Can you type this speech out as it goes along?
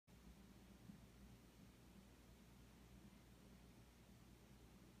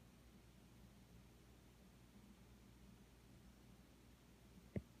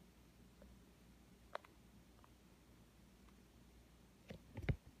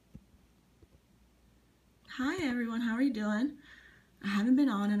Hi everyone, how are you doing? I haven't been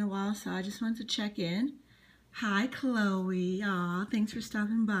on in a while, so I just wanted to check in. Hi Chloe, aw, thanks for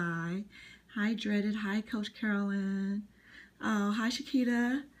stopping by. Hi Dreaded, hi Coach Carolyn. Oh, hi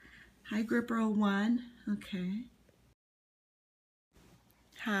Shakita. Hi Gripper01. Okay.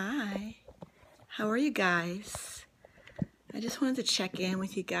 Hi, how are you guys? I just wanted to check in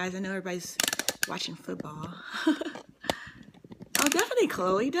with you guys. I know everybody's watching football. Oh, definitely,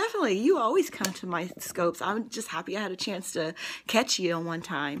 Chloe. Definitely. You always come to my scopes. I'm just happy I had a chance to catch you on one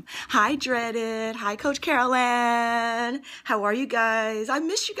time. Hi, Dreaded. Hi, Coach Carolyn. How are you guys? I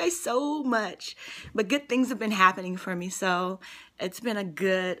miss you guys so much. But good things have been happening for me, so it's been a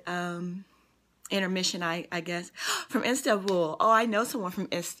good intermission, I guess. From Istanbul. Oh, I know someone from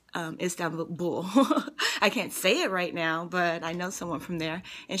Istanbul. I can't say it right now, but I know someone from there.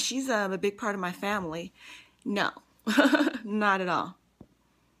 And she's a big part of my family. No. Not at all.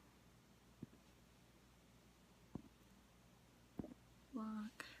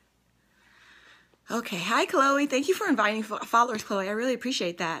 Okay, hi Chloe. Thank you for inviting followers, Chloe. I really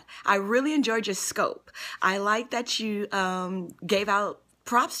appreciate that. I really enjoyed your scope. I like that you gave out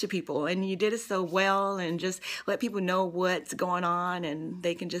props to people and you did it so well and just let people know what's going on and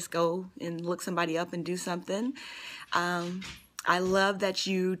they can just go and look somebody up and do something. I love that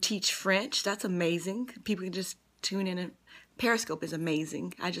you teach French. That's amazing. People can just tune in and Periscope is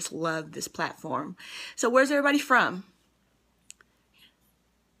amazing. I just love this platform. So where's everybody from?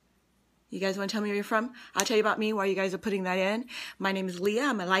 You guys want to tell me where you're from? I'll tell you about me while you guys are putting that in. My name is Leah.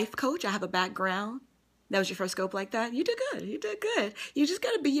 I'm a life coach. I have a background. That was your first scope like that? You did good. You did good. You just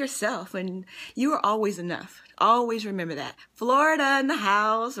got to be yourself, and you are always enough. Always remember that. Florida in the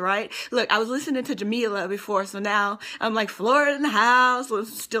house, right? Look, I was listening to Jamila before, so now I'm like, Florida in the house,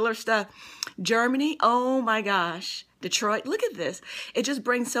 Stiller stuff. Germany, oh my gosh. Detroit, look at this. It just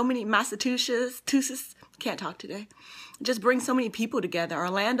brings so many Massachusetts, can't talk today. It just brings so many people together.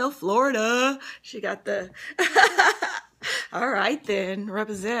 Orlando, Florida. She got the, all right then,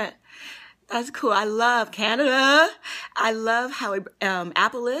 represent. That's cool. I love Canada. I love how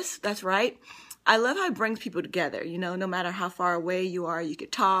Appalachia, that's right. I love how it brings people together. You know, no matter how far away you are, you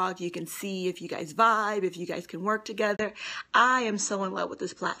could talk, you can see if you guys vibe, if you guys can work together. I am so in love with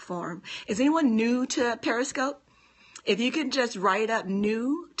this platform. Is anyone new to Periscope? If you can just write up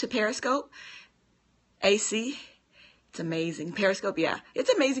new to Periscope, AC, it's amazing. Periscope, yeah.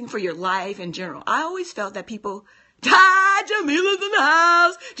 It's amazing for your life in general. I always felt that people, hi, Jamila's in the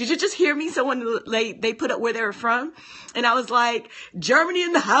house. Did you just hear me? Someone, they put up where they were from. And I was like, Germany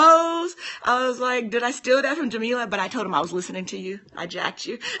in the house. I was like, did I steal that from Jamila? But I told him I was listening to you. I jacked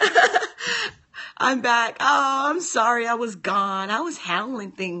you. I'm back. Oh, I'm sorry I was gone. I was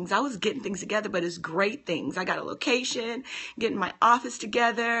handling things. I was getting things together, but it's great things. I got a location, getting my office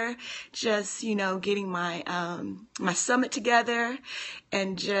together, just, you know, getting my my summit together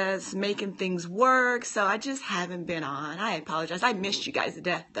and just making things work. So I just haven't been on. I apologize. I missed you guys to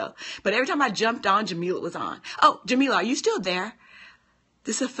death though. But every time I jumped on, Jamila was on. Oh, Jamila, are you still there?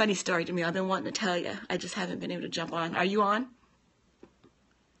 This is a funny story, Jamila. I've been wanting to tell you. I just haven't been able to jump on. Are you on?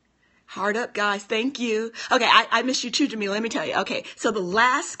 Heart up, guys. Thank you. Okay, I missed you too, Jamila. Let me tell you. Okay, so the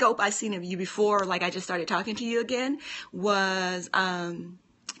last scope I seen of you before, like I just started talking to you again, was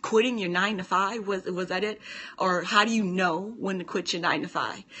quitting your 9-to-5. Was that it? Or how do you know when to quit your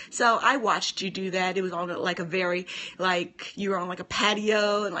 9-to-5? So I watched you do that. It was on like a very, like you were on like a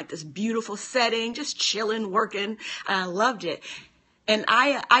patio and like this beautiful setting, just chilling, working. I loved it. And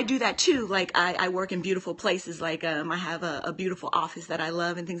I do that too. Like I work in beautiful places. Like I have a beautiful office that I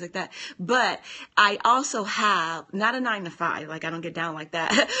love and things like that. But I also have not a 9-to-5. Like I don't get down like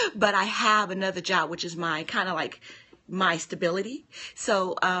that. But I have another job, which is my kind of like my stability.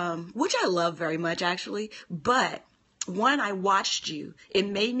 So which I love very much actually. But when I watched you, it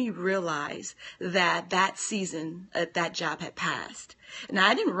made me realize that season at that job had passed. Now,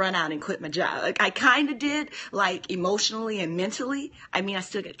 I didn't run out and quit my job. Like, I kind of did, like, emotionally and mentally. I mean, I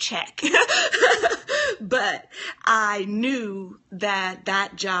still get a check. But I knew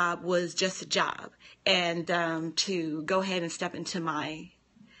that job was just a job. And to go ahead and step into my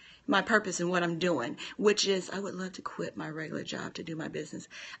purpose and what I'm doing, which is I would love to quit my regular job to do my business.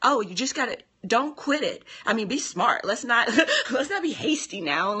 Oh, you just gotta, don't quit it. I mean, be smart. Let's not be hasty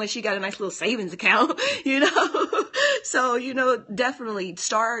now unless you got a nice little savings account, you know? So, you know, definitely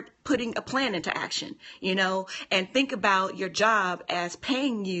start putting a plan into action, you know, and think about your job as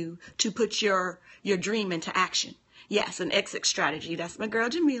paying you to put your dream into action. Yes, an exit strategy. That's my girl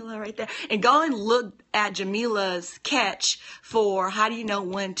Jamila right there. And go and look at Jamila's catch for how do you know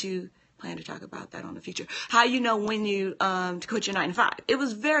when to plan to talk about that on the future. How you know when you to quit your 9 to 5. It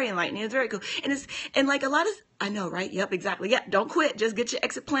was very enlightening. It's very cool. And like a lot of, I know, right? Yep, exactly. Yeah, don't quit. Just get your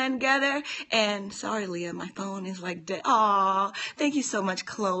exit plan together. And sorry, Leah, my phone is like dead. Aw, thank you so much,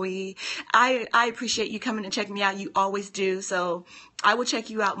 Chloe. I appreciate you coming to check me out. You always do. So I will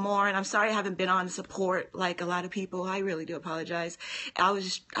check you out more. And I'm sorry I haven't been on support like a lot of people. I really do apologize. I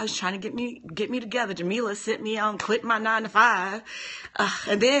was trying to get me together. Jamila sent me on quitting my 9 to 5.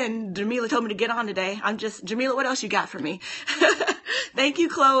 And then Jamila told me to get on today. Jamila, what else you got for me? Thank you,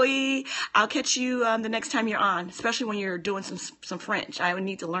 Chloe. I'll catch you the next time you're on, especially when you're doing some French. I would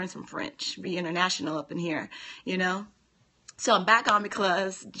need to learn some French, be international up in here, you know? So I'm back on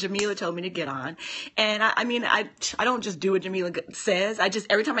because Jamila told me to get on. And I don't just do what Jamila says.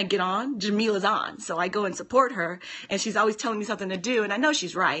 Every time I get on, Jamila's on. So I go and support her, and she's always telling me something to do, and I know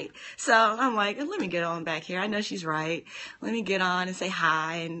she's right. So I'm like, let me get on back here. I know she's right. Let me get on and say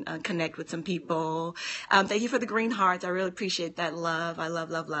hi and connect with some people. Thank you for the green hearts. I really appreciate that love. I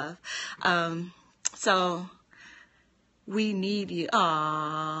love, love, love. So we need you.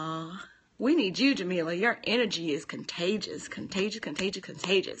 Aww. We need you, Jamila. Your energy is contagious, contagious, contagious,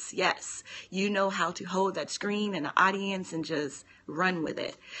 contagious. Yes, you know how to hold that screen and the audience and just run with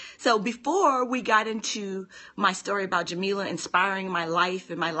it. So before we got into my story about Jamila inspiring my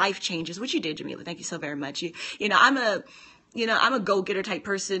life and my life changes, which you did, Jamila. Thank you so very much. I'm a go-getter type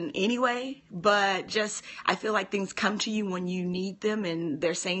person anyway, but I feel like things come to you when you need them, and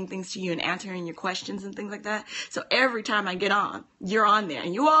they're saying things to you and answering your questions and things like that. So every time I get on, you're on there,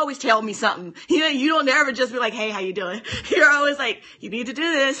 and you always tell me something. You don't ever just be like, hey, how you doing? You're always like, you need to do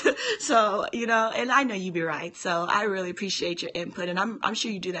this. So, and I know you be right. So I really appreciate your input, and I'm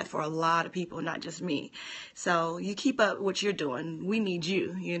sure you do that for a lot of people, not just me. So you keep up what you're doing. We need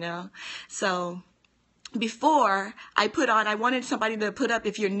you, So before I wanted somebody to put up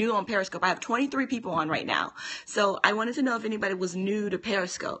if you're new on Periscope. I have 23 people on right now. So I wanted to know if anybody was new to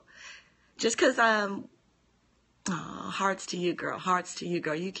Periscope. Just because hearts to you, girl. Hearts to you,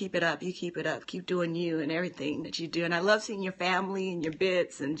 girl. You keep it up. You keep it up. Keep doing you and everything that you do. And I love seeing your family and your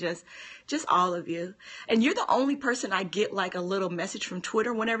bits and just all of you. And you're the only person I get like a little message from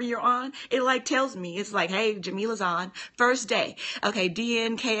Twitter whenever you're on. It like tells me, it's like, hey, Jamila's on. First day. Okay,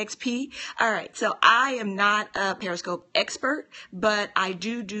 DNKXP. All right. So I am not a Periscope expert, but I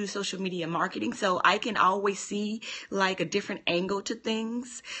do social media marketing. So I can always see like a different angle to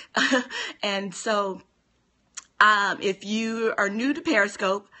things. And so if you are new to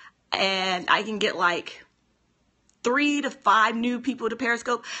Periscope, and I can get like 3 to 5 new people to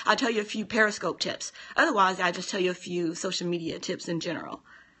Periscope, I'll tell you a few Periscope tips. Otherwise, I just tell you a few social media tips in general.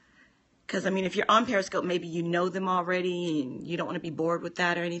 Because, if you're on Periscope, maybe you know them already and you don't want to be bored with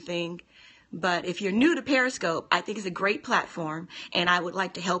that or anything. But if you're new to Periscope, I think it's a great platform, and I would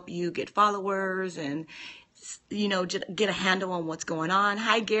like to help you get followers and get a handle on what's going on.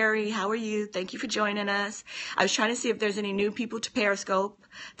 Hi, Gary. How are you? Thank you for joining us. I was trying to see if there's any new people to Periscope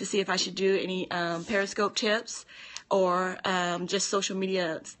to see if I should do any Periscope tips or just social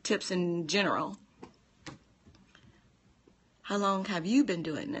media tips in general. How long have you been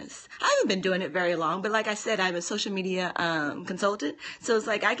doing this? I haven't been doing it very long, but like I said, I'm a social media consultant. So it's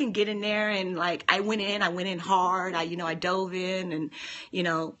like I can get in there and like I went in hard. I dove in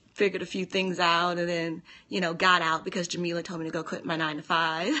and, figured a few things out and then, got out because Jamila told me to go quit my 9 to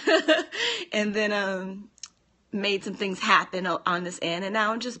 5 and then made some things happen on this end. And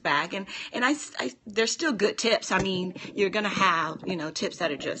now I'm just back and I there's still good tips. You're going to have, tips that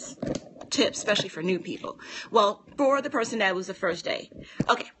are just tips, especially for new people. Well, for the person that was the first day.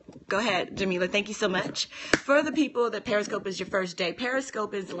 Okay, go ahead, Jamila. Thank you so much. For the people that Periscope is your first day,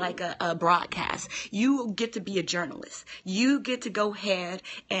 Periscope is like a broadcast. You get to be a journalist. You get to go ahead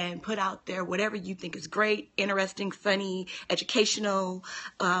and put out there whatever you think is great, interesting, funny, educational,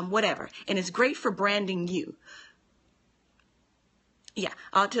 whatever. And it's great for branding you. Yeah,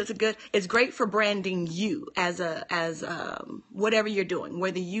 tips are good. It's great for branding you as whatever you're doing,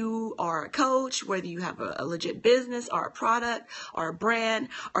 whether you are a coach, whether you have a legit business or a product or a brand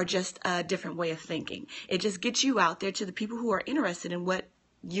or just a different way of thinking. It just gets you out there to the people who are interested in what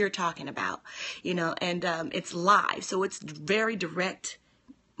you're talking about, and it's live. So it's very direct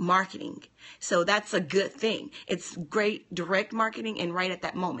marketing. So that's a good thing. It's great direct marketing and right at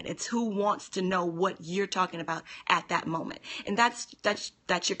that moment. It's who wants to know what you're talking about at that moment. And that's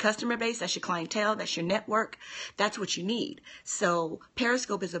your customer base, that's your clientele, that's your network. That's what you need. So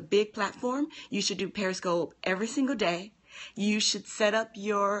Periscope is a big platform. You should do Periscope every single day. You should set up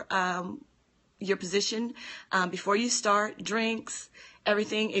your position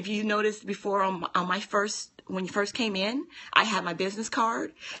when you first came in, I had my business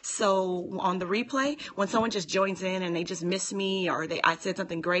card. So on the replay, when someone just joins in and they just miss me or I said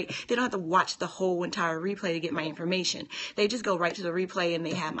something great, they don't have to watch the whole entire replay to get my information. They just go right to the replay and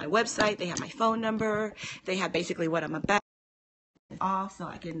they have my website, they have my phone number, they have basically what I'm about. Also,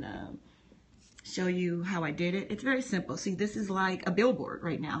 I can show you how I did it. It's very simple. See, this is like a billboard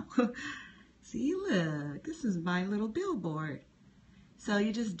right now. See, look, this is my little billboard. So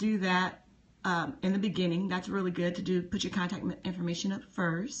you just do that in the beginning. That's really good to do. Put your contact information up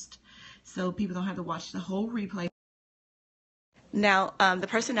first so people don't have to watch the whole replay. Now, the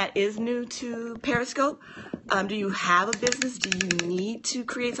person that is new to Periscope, do you have a business? Do you need to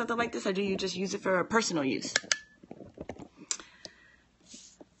create something like this, or do you just use it for personal use?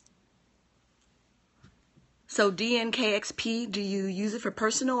 So DNKXP, do you use it for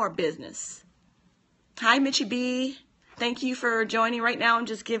personal or business? Hi, Mitchie B. Thank you for joining. Right now, I'm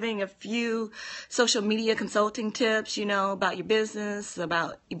just giving a few social media consulting tips, you know, about your business,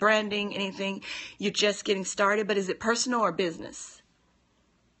 about your branding, anything. You're just getting started, but is it personal or business?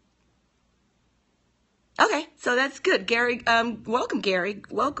 Okay, so that's good. Gary, welcome, Gary.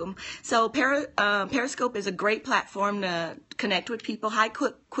 Welcome. So Periscope is a great platform to connect with people. Hi,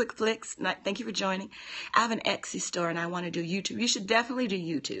 Quick Flicks. Thank you for joining. I have an Etsy store and I want to do YouTube. You should definitely do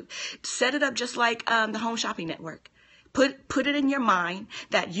YouTube. Set it up just like the Home Shopping Network. Put it in your mind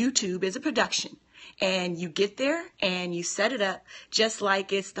that YouTube is a production. And you get there and you set it up just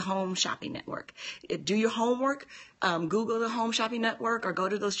like it's the Home Shopping Network. Do your homework. Google the Home Shopping Network or go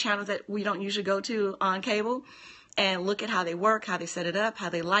to those channels that we don't usually go to on cable and look at how they work, how they set it up, how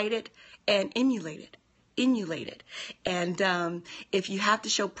they light it, and emulate it. And if you have to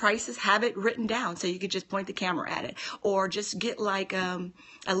show prices, have it written down so you could just point the camera at it, or just get like a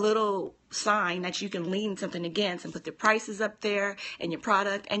little sign that you can lean something against and put the prices up there and your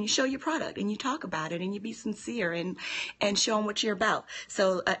product, and you show your product and you talk about it and you be sincere and show them what you're about.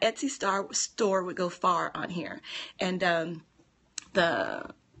 So Etsy store would go far on here. And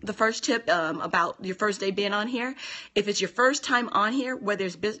the first tip about your first day being on here, if it's your first time on here, whether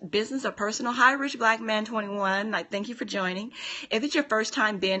it's business or personal, hi, Rich Black Man 21, thank you for joining. If it's your first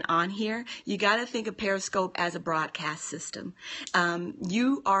time being on here, you got to think of Periscope as a broadcast system.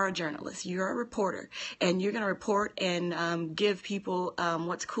 You are a journalist, you're a reporter, and you're going to report and give people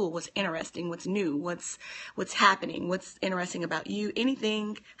what's cool, what's interesting, what's new, what's happening, what's interesting about you,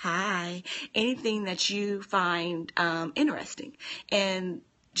 anything that you find interesting. And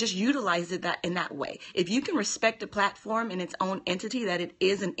just utilize it in that way. If you can respect a platform in its own entity, that it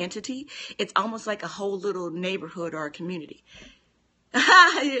is an entity, it's almost like a whole little neighborhood or a community.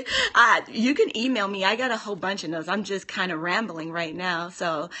 You can email me. I got a whole bunch of those. I'm just kind of rambling right now.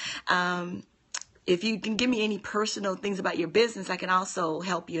 So if you can give me any personal things about your business, I can also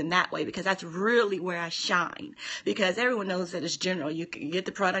help you in that way, because that's really where I shine. Because everyone knows that it's general. You can get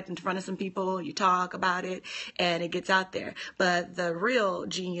the product in front of some people, you talk about it, and it gets out there. But the real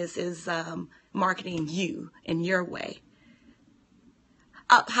genius is marketing you in your way.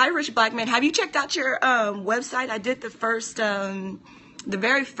 Hi, Rich Blackman. Have you checked out your website? I did the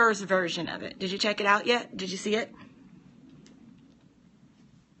very first version of it. Did you check it out yet? Did you see it?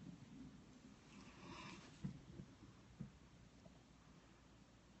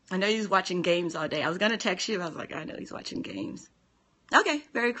 I know he's watching games all day. I was going to text you. I was like, I know he's watching games. Okay,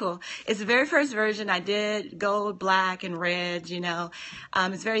 very cool. It's the very first version. I did gold, black, and red, you know.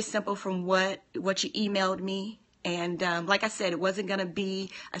 It's very simple from what you emailed me. And like I said, it wasn't going to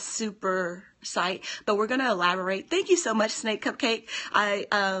be a super site, but we're going to elaborate. Thank you so much, Snake Cupcake.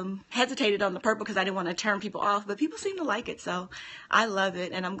 I hesitated on the purple because I didn't want to turn people off, but people seem to like it, so I love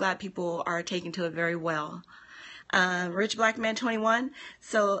it, and I'm glad people are taking to it very well. Rich Black Man 21.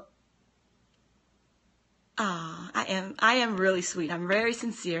 So I am really sweet. I'm very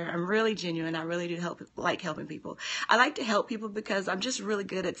sincere. I'm really genuine. I really do like helping people. I like to help people because I'm just really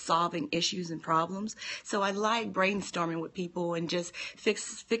good at solving issues and problems. So I like brainstorming with people and just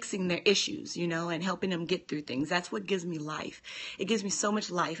fixing their issues, you know, and helping them get through things. That's what gives me life. It gives me so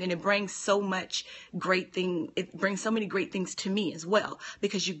much life, and it brings so much it brings so many great things to me as well,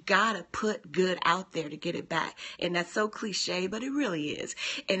 because you gotta put good out there to get it back. And that's so cliche, but it really is.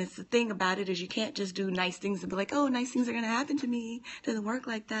 And it's the thing about it is you can't just do nice things and be like, oh, nice things are going to happen to me. It doesn't work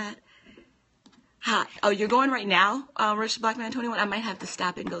like that. Hi. Oh, you're going right now, Rich Black Man 21? I might have to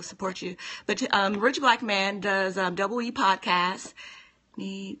stop and go support you. But Rich Black Man does Double E podcasts.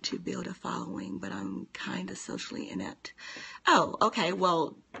 Need to build a following, but I'm kind of socially inept. Oh, okay.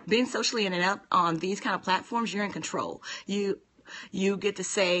 Well, being socially inept on these kind of platforms, you're in control. You get to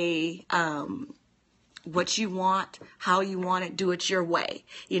say what you want, how you want it, do it your way.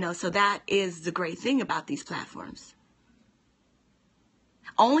 So that is the great thing about these platforms.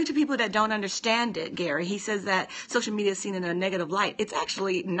 Only to people that don't understand it, Gary. He says that social media is seen in a negative light. It's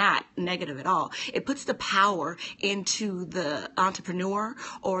actually not negative at all. It puts the power into the entrepreneur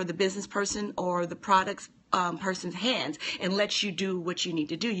or the business person or the products person's hands and lets you do what you need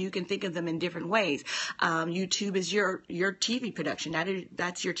to do. You can think of them in different ways. YouTube is your TV production.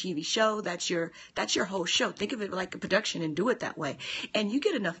 That's your TV show. That's your whole show. Think of it like a production and do it that way. And you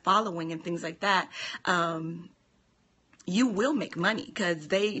get enough following and things like that. You will make money because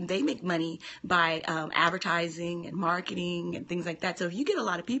they make money by advertising and marketing and things like that. So if you get a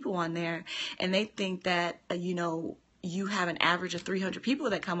lot of people on there and they think that, you have an average of 300 people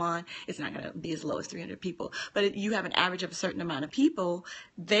that come on, it's not going to be as low as 300 people, but if you have an average of a certain amount of people,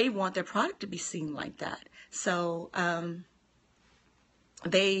 they want their product to be seen like that. So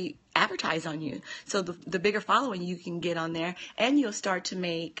they advertise on you. So the bigger following you can get on there, and you'll start to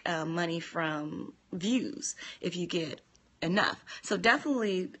make money from views if you get enough. So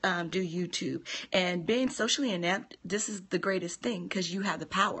definitely do YouTube. And being socially inept, this is the greatest thing because you have the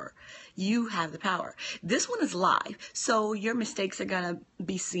power. You have the power. This one is live, so your mistakes are going to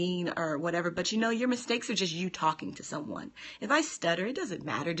be seen or whatever, but your mistakes are just you talking to someone. If I stutter, it doesn't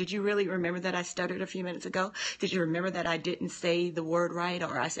matter. Did you really remember that I stuttered a few minutes ago? Did you remember that I didn't say the word right,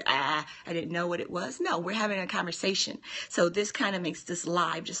 or I said, I didn't know what it was? No, we're having a conversation. So this kind of makes this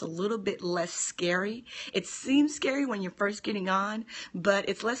live just a little bit less scary. It seems scary when you're first getting on, but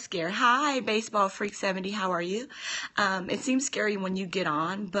it's less scary. Hi, Baseball Freak 70, how are you? It seems scary when you get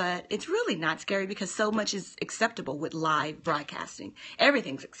on, but it's really not scary because so much is acceptable with live broadcasting.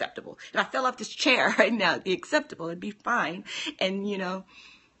 Everything's acceptable. If I fell off this chair right now, it'd be acceptable. It'd be fine. And,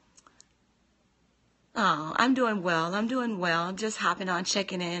 I'm doing well. I'm just hopping on,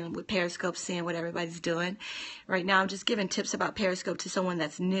 checking in with Periscope, seeing what everybody's doing. Right now, I'm just giving tips about Periscope to someone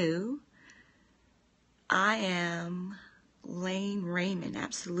that's new. I am Lane Raymond,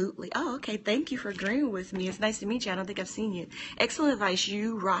 absolutely. Oh, okay. Thank you for agreeing with me. It's nice to meet you. I don't think I've seen you. Excellent advice.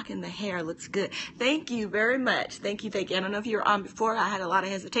 You rocking the hair. Looks good. Thank you very much. Thank you. I don't know if you were on before. I had a lot of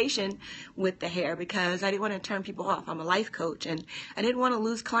hesitation with the hair because I didn't want to turn people off. I'm a life coach, and I didn't want to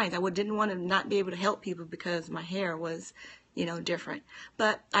lose clients. I didn't want to not be able to help people because my hair was, different.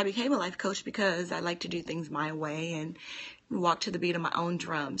 But I became a life coach because I like to do things my way and walk to the beat of my own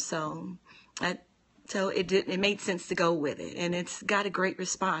drum. So it made sense to go with it, and it's got a great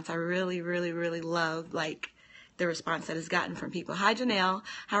response. I really, really, really love the response that it's gotten from people. Hi, Janelle.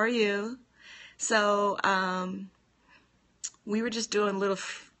 How are you? So we were just doing little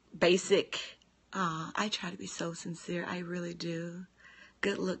basic. I try to be so sincere. I really do.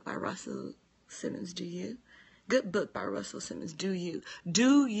 Good Look by Russell Simmons. Do you? Good book by Russell Simmons. Do you?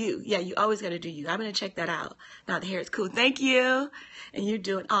 Do you? Yeah, you always got to do you. I'm going to check that out. Now the hair is cool. Thank you. And you're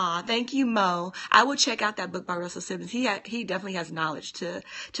doing, thank you, Mo. I will check out that book by Russell Simmons. He definitely has knowledge to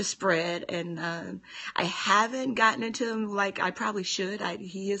spread. And I haven't gotten into him like I probably should.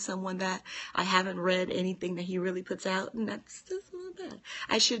 He is someone that I haven't read anything that he really puts out. And that's not bad.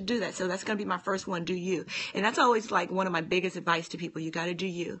 I should do that. So that's going to be my first one, do you. And that's always like one of my biggest advice to people. You got to do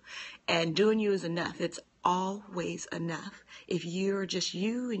you. And doing you is enough. It's always enough. If you're just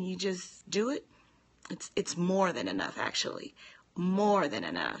you and you just do it, it's more than enough, actually. More than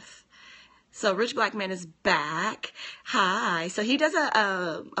enough. So Rich Black Man is back. Hi. So he does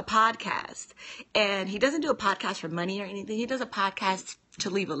a podcast, and he doesn't do a podcast for money or anything. He does a podcast to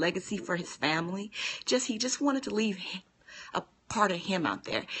leave a legacy for his family. He just wanted to leave a part of him out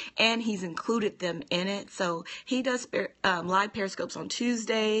there, and he's included them in it. So he does live Periscopes on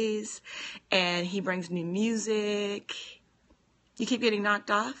Tuesdays, and he brings new music. You keep getting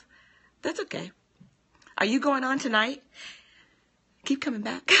knocked off? That's okay. Are you going on tonight? Keep coming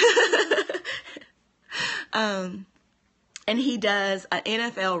back. And he does an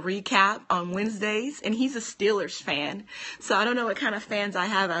NFL recap on Wednesdays, and he's a Steelers fan. So I don't know what kind of fans I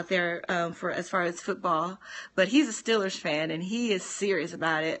have out there for as far as football, but he's a Steelers fan, and he is serious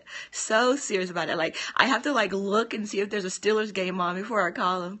about it. So serious about it. Like, I have to look and see if there's a Steelers game on before I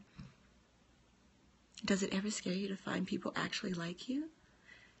call him. Does it ever scare you to find people actually like you?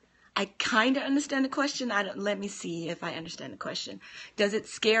 I kind of understand the question. Let me see if I understand the question. Does it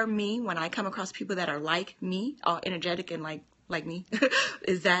scare me when I come across people that are like me, all energetic and like me?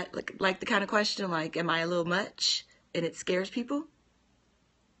 Is that like the kind of question, like, am I a little much and it scares people?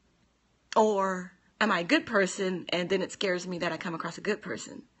 Or am I a good person and then it scares me that I come across a good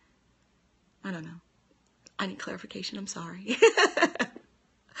person? I don't know. I need clarification. I'm sorry.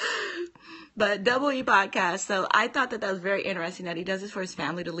 But Double E podcast. So I thought that was very interesting that he does this for his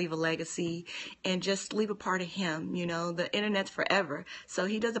family to leave a legacy and just leave a part of him. You know, the internet's forever. So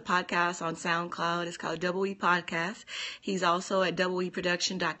he does a podcast on SoundCloud. It's called Double E Podcast. He's also at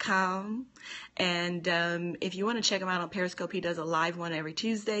doubleeproduction.com. And if you want to check him out on Periscope, he does a live one every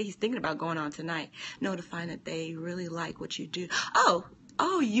Tuesday. He's thinking about going on tonight. Notifying that they really like what you do.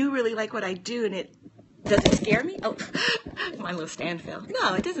 Oh, you really like what I do, and it doesn't scare me? Oh, my little stand fell.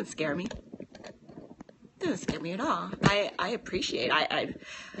 No, it doesn't scare me. It doesn't scare me at all. I appreciate.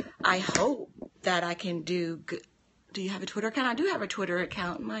 I hope that I can do good. Do you have a Twitter account? I do have a Twitter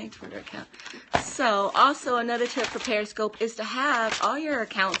account. My Twitter account. So also another tip for Periscope is to have all your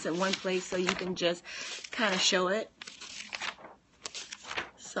accounts in one place so you can just kind of show it.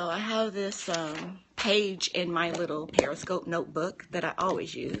 So I have this page in my little Periscope notebook that I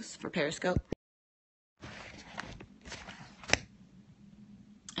always use for Periscope.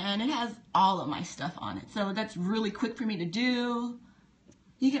 And it has all of my stuff on it. So that's really quick for me to do.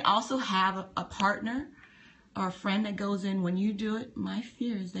 You can also have a partner or a friend that goes in when you do it. My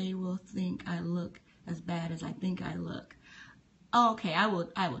fear is they will think I look as bad as I think I look. Oh, okay, I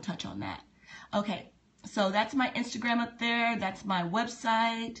will touch on that. Okay, so that's my Instagram up there. That's my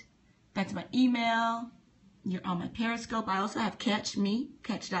website. That's my email. You're on my Periscope. I also have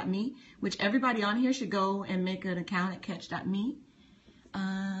catch.me, which everybody on here should go and make an account at catch.me.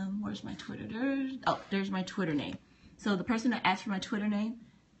 Where's my Twitter? There's my Twitter name. So the person that asked for my Twitter name,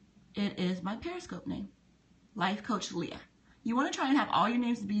 it is my Periscope name, Life Coach Leah. You want to try and have all your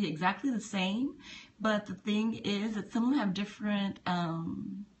names be exactly the same, but the thing is that some of them have different,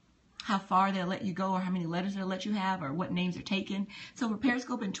 how far they'll let you go or how many letters they'll let you have or what names are taken. So for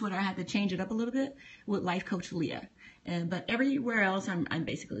Periscope and Twitter, I had to change it up a little bit with Life Coach Leah. But everywhere else, I'm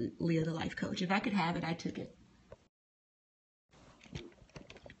basically Leah the Life Coach. If I could have it, I took it.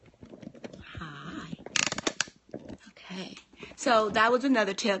 Okay, so that was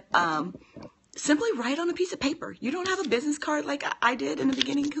another tip. Simply write on a piece of paper. You don't have a business card like I did in the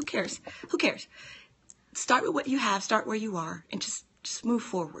beginning. Who cares? Who cares? Start with what you have. Start where you are and just move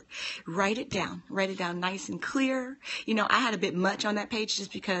forward. Write it down. Write it down nice and clear. You know, I had a bit much on that page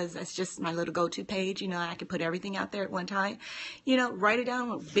just because that's just my little go-to page. You know, I can put everything out there at one time. You know, write it down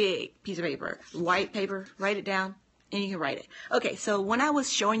with a big piece of paper, white paper. Write it down. And you can write it. Okay, so when I was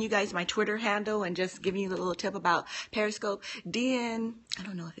showing you guys my Twitter handle and just giving you a little tip about Periscope, I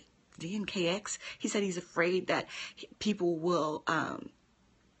don't know if it's DNKX, he said he's afraid that people will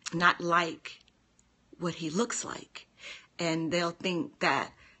not like what he looks like. And they'll think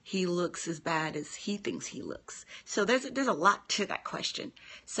that he looks as bad as he thinks he looks. So there's a lot to that question.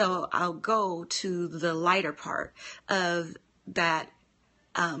 So I'll go to the lighter part of that.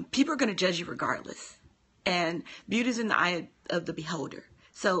 People are going to judge you regardless. And beauty is in the eye of the beholder.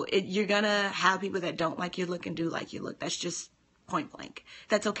 So you're going to have people that don't like your look and do like your look. That's just point blank.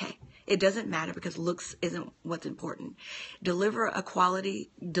 That's okay. It doesn't matter because looks isn't what's important. Deliver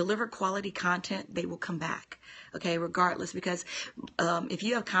quality content, they will come back. Okay, regardless, because if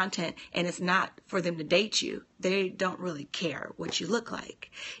you have content and it's not for them to date you, they don't really care what you look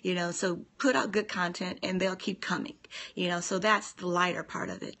like. You know, so put out good content and they'll keep coming. You know, so that's the lighter part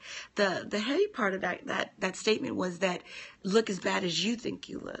of it. The heavy part of that statement was that look as bad as you think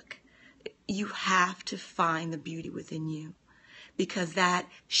you look. You have to find the beauty within you, because that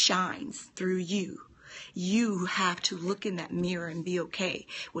shines through you. You have to look in that mirror and be okay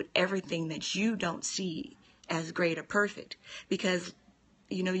with everything that you don't see as great or perfect, because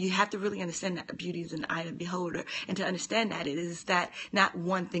you know, you have to really understand that beauty is in the eye of the beholder. And to understand that, it is that not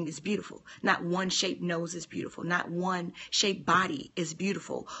one thing is beautiful. Not one shaped nose is beautiful. Not one shaped body is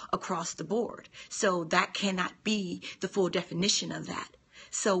beautiful across the board. So that cannot be the full definition of that.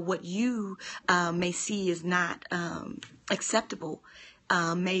 So what you may see is not acceptable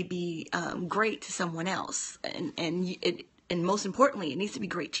may be great to someone else. And most importantly, it needs to be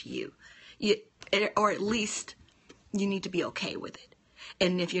great to you. Or at least you need to be okay with it.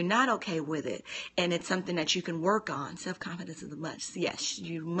 And if you're not okay with it, and it's something that you can work on, self-confidence is a must. Yes,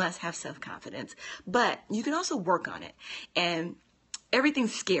 you must have self-confidence, but you can also work on it. And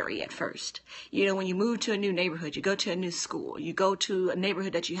everything's scary at first. You know, when you move to a new neighborhood, you go to a new school, you go to a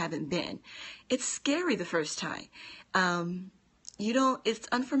neighborhood that you haven't been. It's scary the first time. It's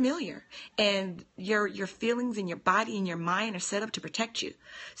unfamiliar, and your feelings and your body and your mind are set up to protect you.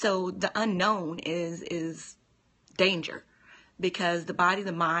 So the unknown is danger, because the body,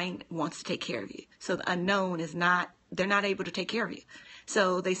 the mind wants to take care of you. So the unknown they're not able to take care of you.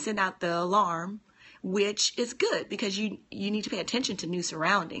 So they send out the alarm, which is good because you need to pay attention to new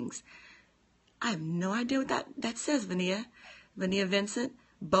surroundings. I have no idea what that says, Vania Vincent.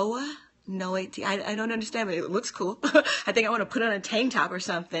 Boa? No 18. I don't understand, but it looks cool. I think I want to put on a tank top or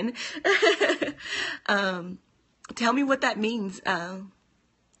something. Tell me what that means.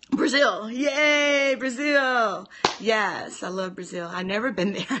 Brazil. Yay, Brazil. Yes, I love Brazil. I've never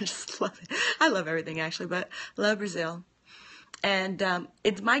been there. I just love it. I love everything, actually, but love Brazil. And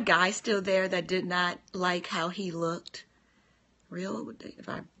it's my guy still there that did not like how he looked. Real?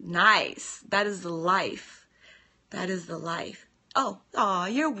 Nice. That is the life. That is the life. Oh,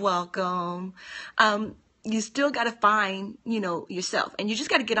 you're welcome. You still got to find, yourself. And you just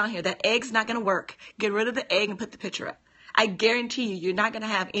got to get on here. That egg's not going to work. Get rid of the egg and put the picture up. I guarantee you, you're not going to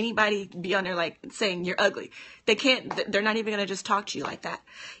have anybody be on there like saying you're ugly. They can't, they're not even going to just talk to you like that.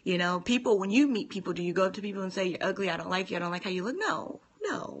 People, when you meet people, do you go up to people and say, you're ugly, I don't like you, I don't like how you look? No.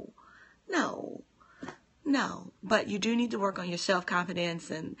 But you do need to work on your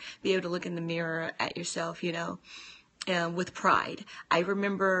self-confidence and be able to look in the mirror at yourself, with pride. I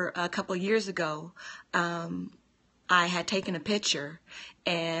remember a couple of years ago, I had taken a picture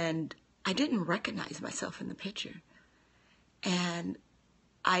and I didn't recognize myself in the picture. And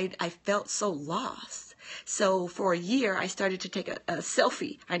I felt so lost. So for a year, I started to take a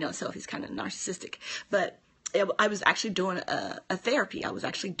selfie. I know a selfie's kind of narcissistic, but I was actually doing a therapy. I was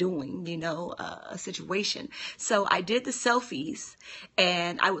actually doing, a situation. So I did the selfies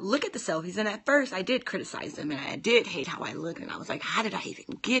and I would look at the selfies. And at first I did criticize them and I did hate how I looked. And I was like, how did I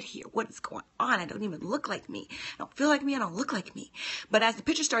even get here? What is going on? I don't even look like me. I don't feel like me. I don't look like me. But as the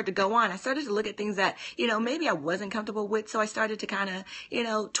picture started to go on, I started to look at things that, maybe I wasn't comfortable with. So I started to kind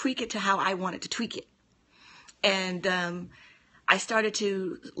of, tweak it to how I wanted to tweak it. And, I started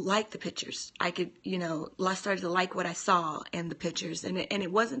to like the pictures. I started to like what I saw in the pictures. And it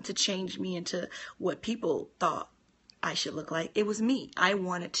wasn't to change me into what people thought I should look like. It was me. I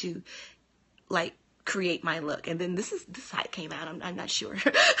wanted to, create my look. And then this is how it came out. I'm not sure.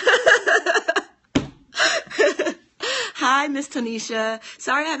 Hi, Miss Tanisha.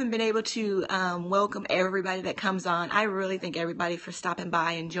 Sorry I haven't been able to welcome everybody that comes on. I really thank everybody for stopping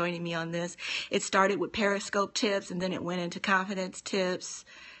by and joining me on this. It started with Periscope tips, and then it went into confidence tips.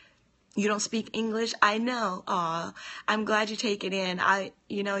 You don't speak English? I know. Aw, I'm glad you take it in.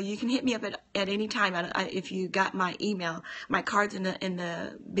 You can hit me up at any time. If you got my email, my card's in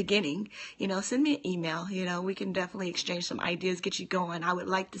the beginning. Send me an email. We can definitely exchange some ideas, get you going. I would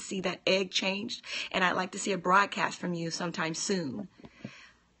like to see that egg changed, and I'd like to see a broadcast from you sometime soon.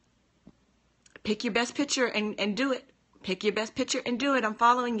 Pick your best picture and do it. Pick your best picture and do it. I'm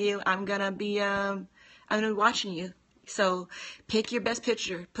following you. I'm gonna be watching you. So pick your best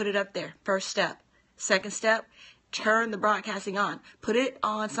picture, put it up there. First step. Second step, turn the broadcasting on. Put it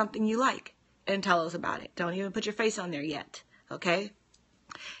on something you like and tell us about it. Don't even put your face on there yet. Okay?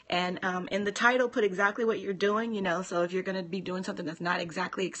 And in the title, put exactly what you're doing, so if you're going to be doing something that's not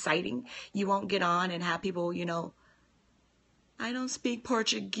exactly exciting, you won't get on and have people, I don't speak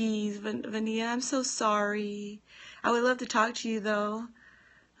Portuguese, Vania. I'm so sorry. I would love to talk to you, though.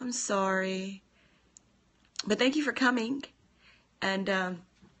 I'm sorry. But thank you for coming and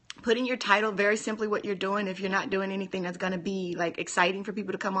putting your title very simply what you're doing. If you're not doing anything that's going to be exciting for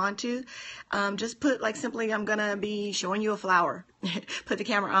people to come on to, just put simply, I'm going to be showing you a flower. Put the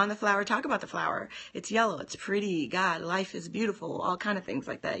camera on the flower, talk about the flower. It's yellow, it's pretty, God, life is beautiful, all kind of things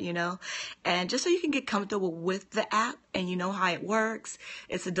like that, And just so you can get comfortable with the app and you know how it works.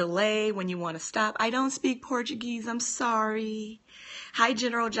 It's a delay when you want to stop. I don't speak Portuguese, I'm sorry. Hi,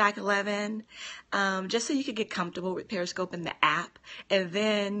 General Jack 11. Just so you can get comfortable with Periscope and the app, and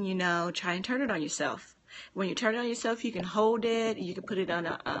then, try and turn it on yourself. When you turn it on yourself, you can hold it. You can put it on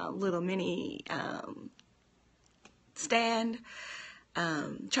a little mini stand,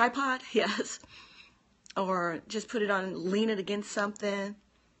 tripod, yes. Or just put it on, lean it against something.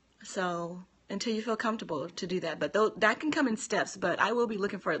 So until you feel comfortable to do that. But that can come in steps, but I will be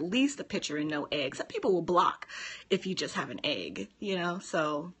looking for at least a picture and no egg. Some people will block if you just have an egg,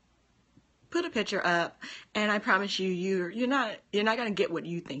 so put a picture up, and I promise you, you're not going to get what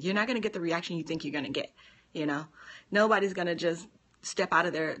you think. You're not going to get the reaction you think you're going to get, Nobody's going to just step out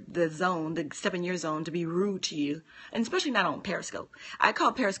of step in your zone to be rude to you, and especially not on Periscope. I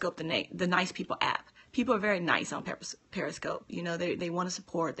call Periscope the nice people app. People are very nice on Periscope. They want to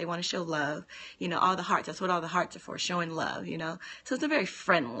support. They want to show love. All the hearts. That's what all the hearts are for, showing love, So it's a very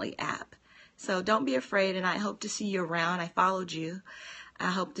friendly app. So don't be afraid, and I hope to see you around. I followed you. I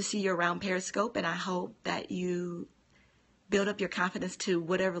hope to see you around Periscope, and I hope that you build up your confidence to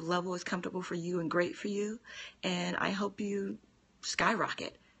whatever level is comfortable for you and great for you. And I hope you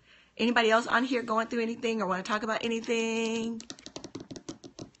skyrocket. Anybody else on here going through anything or want to talk about anything?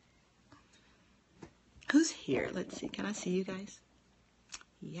 Who's here? Let's see. Can I see you guys?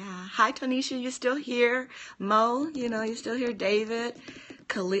 Yeah. Hi, Tanisha. You still here? Mo, you still here? David,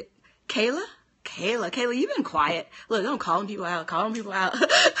 Kayla? Kayla, you've been quiet. Look, I'm calling people out.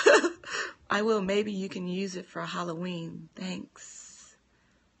 I will. Maybe you can use it for Halloween. Thanks.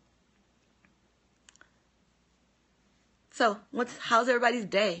 So, how's everybody's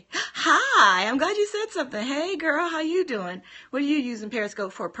day? Hi, I'm glad you said something. Hey, girl, how you doing? What are you using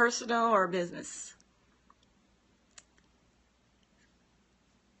Periscope for, personal or business?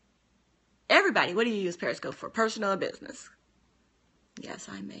 Everybody, what do you use Periscope for, personal or business? Yes,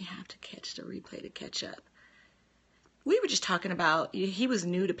 I may have to catch the replay to catch up. We were just talking about, he was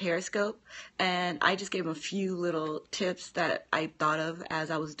new to Periscope, and I just gave him a few little tips that I thought of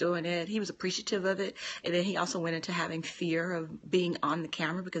as I was doing it. He was appreciative of it, and then he also went into having fear of being on the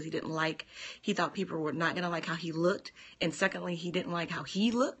camera because he thought people were not going to like how he looked, and secondly, he didn't like how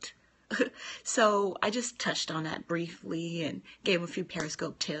he looked. So I just touched on that briefly and gave him a few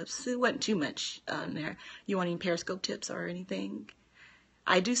Periscope tips. It wasn't too much on there. You want any Periscope tips or anything?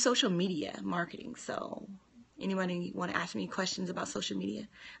 I do social media marketing, so anybody want to ask me questions about social media?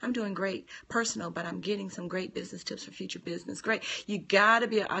 I'm doing great personal, but I'm getting some great business tips for future business. Great. You got to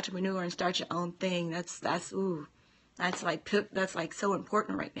be an entrepreneur and start your own thing. That's like so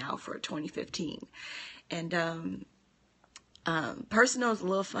important right now for 2015. And personal is a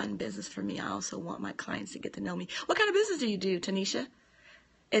little fun business for me. I also want my clients to get to know me. What kind of business do you do, Tanisha?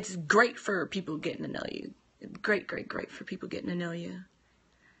 It's great for people getting to know you. Great for people getting to know you.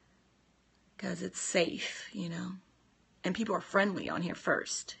 Because it's safe, and people are friendly on here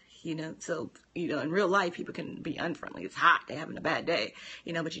first, so, in real life, people can be unfriendly. It's hot, they're having a bad day,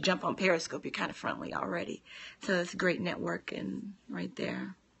 but you jump on Periscope, you're kind of friendly already. So it's great networking right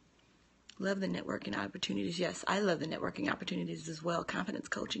there. Love the networking opportunities. Yes, I love the networking opportunities as well. Confidence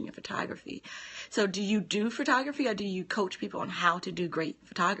coaching and photography. So do you do photography, or do you coach people on how to do great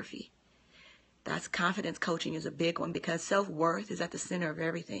photography? That's confidence coaching is a big one, because self-worth is at the center of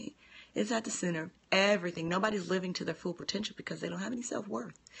everything. It's at the center of everything. Nobody's living to their full potential because they don't have any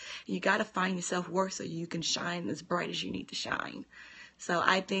self-worth. You got to find your self-worth so you can shine as bright as you need to shine. So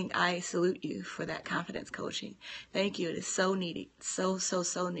I think I salute you for that confidence coaching. Thank you. It is so needed. So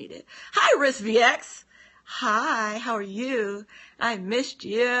needed. Hi, Risk VX. Hi, how are you? I missed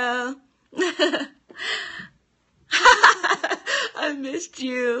you. I missed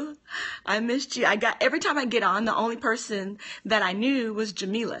you. Every time I get on, the only person that I knew was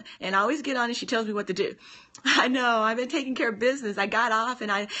Jamila. And I always get on and she tells me what to do. I know, I've been taking care of business. I got off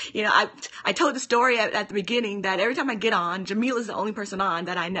and I told the story at the beginning that every time I get on, Jamila's the only person on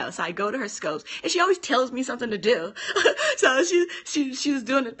that I know. So I go to her scopes and she always tells me something to do. So she was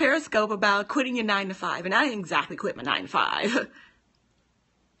doing a Periscope about quitting your 9 to 5. And I didn't exactly quit my 9 to 5.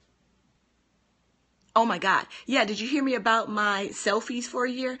 Oh my God. Yeah. Did you hear me about my selfies for a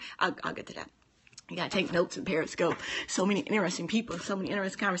year? I'll get to that. You got to take notes in Periscope. So many interesting people, so many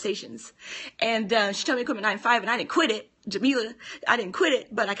interesting conversations. And she told me to quit my 9 to 5, and I didn't quit it. Jamila, I didn't quit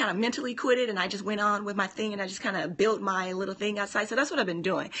it, but I kind of mentally quit it, and I just went on with my thing, and I just kind of built my little thing outside. So that's what I've been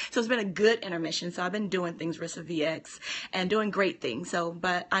doing. So it's been a good intermission. So I've been doing things, Rissa VX, and doing great things. So,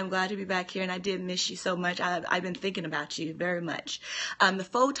 but I'm glad to be back here, and I did miss you so much. I've been thinking about you very much. The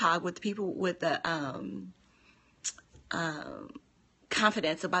photog with the people with the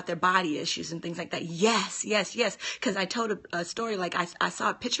confidence about their body issues and things like that. Yes. Because I told a story, like I saw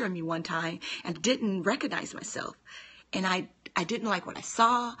a picture of me one time and didn't recognize myself. And I didn't like what I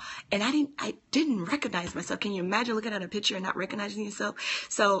saw, and I didn't recognize myself. Can you imagine looking at a picture and not recognizing yourself?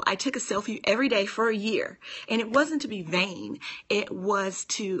 So I took a selfie every day for a year, and it wasn't to be vain. It was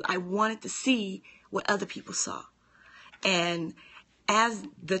I wanted to see what other people saw. And as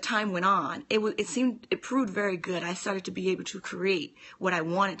the time went on, it proved very good. I started to be able to create what I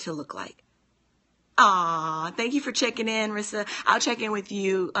wanted to look like. Aw, thank you for checking in, Rissa. I'll check in with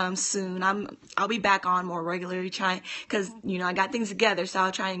you soon. I'll be back on more regularly, because I got things together, so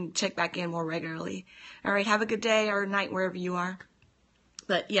I'll try and check back in more regularly. All right, have a good day or night wherever you are.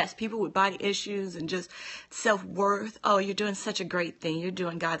 But yes, people with body issues and just self-worth. Oh, you're doing such a great thing. You're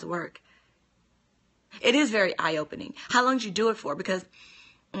doing God's work. It is very eye-opening. How long did you do it for? Because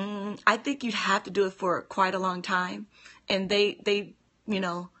I think you'd have to do it for quite a long time, and they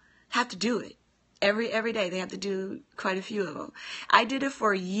have to do it. Every day they have to do quite a few of them. I did it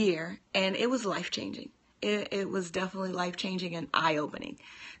for a year, and it was life-changing. It was definitely life-changing and eye-opening.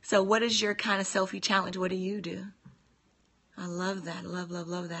 So what is your kind of selfie challenge? What do you do? I love that. Love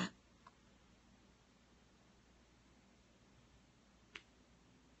that.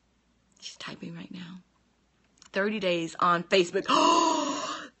 She's typing right now. 30 days on Facebook.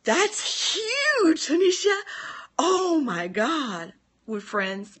 Oh, that's huge, Tanisha. Oh, my God. with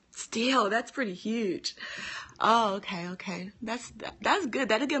friends. Still, that's pretty huge. Oh, okay. That's good.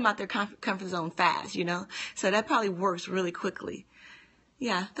 That'll get them out their comfort zone fast, you know? So that probably works really quickly.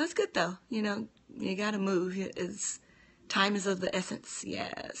 Yeah, that's good though. You know, you gotta move. Time is of the essence.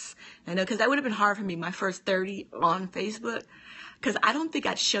 Yes. I know, because that would have been hard for me, my first 30 on Facebook, because I don't think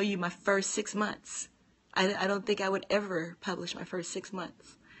I'd show you my first 6 months. I don't think I would ever publish my first 6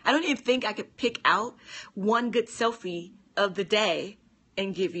 months. I don't even think I could pick out one good selfie of the day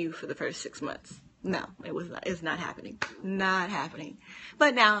and give you for the first 6 months. No, it's not happening. Not happening.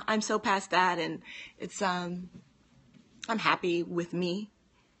 But now I'm so past that, and it's, I'm happy with me.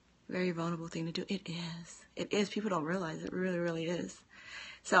 Very vulnerable thing to do. It is. It is. People don't realize it really, really is.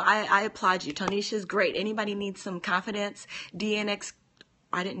 So I applaud you. Tonisha's great. Anybody needs some confidence? DNX,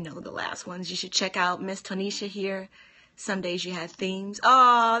 I didn't know the last ones. You should check out Miss Tonisha here. Some days you have themes.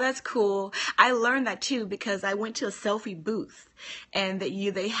 Oh, that's cool. I learned that too because I went to a selfie booth, and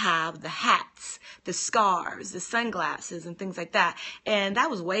they have the hats, the scarves, the sunglasses, and things like that. And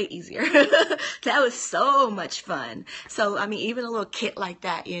that was way easier. That was so much fun. So, I mean, even a little kit like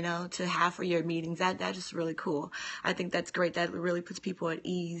that, you know, to have for your meetings, that is really cool. I think that's great. That really puts people at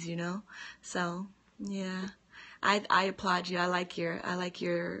ease, you know. So, yeah. I applaud you. I like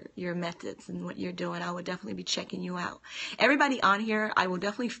your methods and what you're doing. I will definitely be checking you out. Everybody on here, I will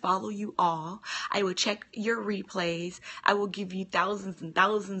definitely follow you all. I will check your replays. I will give you thousands and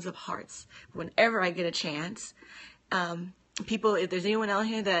thousands of hearts whenever I get a chance. People, if there's anyone out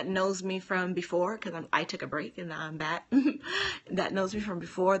here that knows me from before, because I took a break and now I'm back, that knows me from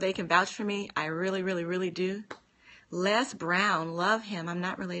before, they can vouch for me. I really, really, really do. Les Brown, love him. I'm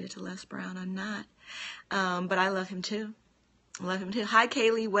not related to Les Brown. I'm not. But I love him too. Hi,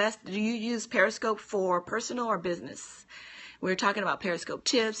 Kaylee West. Do you use Periscope for personal or business? We're talking about Periscope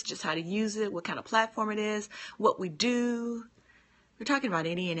tips, just how to use it, what kind of platform it is, what we do. We're talking about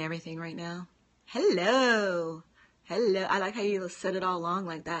any and everything right now. Hello. I like how you set it all along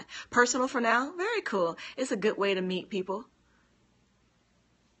like that. Personal for now? Very cool. It's a good way to meet people.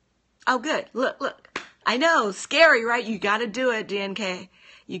 Oh, good. Look. I know. Scary, right? You got to do it, DNK.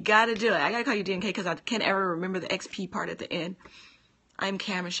 You got to do it. I got to call you DNK because I can't ever remember the XP part at the end. I'm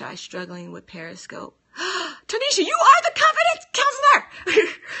camera shy, struggling with Periscope. Tanisha, you are the confidence counselor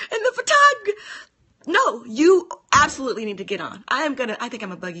and the photographer. No, you absolutely need to get on. I think I'm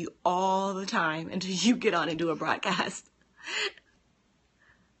going to bug you all the time until you get on and do a broadcast.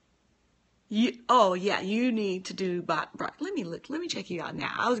 You need to do let me check you out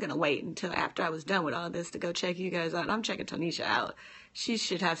now. I was going to wait until after I was done with all this to go check you guys out. I'm checking Tanisha out. She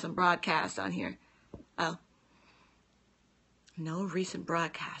should have some broadcasts on here. Oh. No recent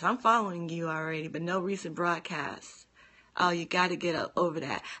broadcasts. I'm following you already, but no recent broadcasts. Oh, you got to get over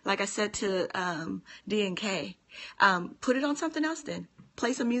that. Like I said to DNK, put it on something else then.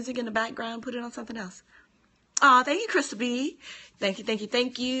 Play some music in the background, put it on something else. Oh, thank you, Crystal B. Thank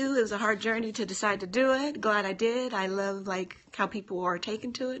you. It was a hard journey to decide to do it. Glad I did. I love how people are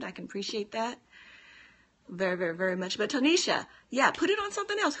taken to it. I can appreciate that very, very, very much. But Tanisha, yeah, put it on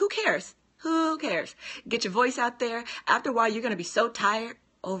something else. Who cares? Get your voice out there. After a while, you're going to be so tired.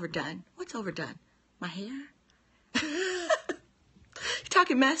 Overdone. What's overdone? My hair? You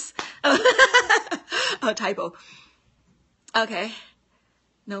talking mess? Oh, typo. Okay.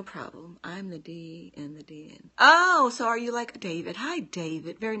 No problem. I'm the D and the DN. Oh, so are you like David? Hi,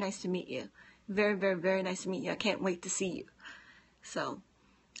 David. Very nice to meet you. Very, very, very nice to meet you. I can't wait to see you. So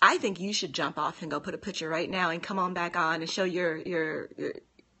I think you should jump off and go put a picture right now and come on back on and show your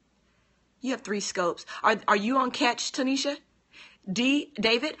you have 3 scopes. Are you on catch, Tanisha?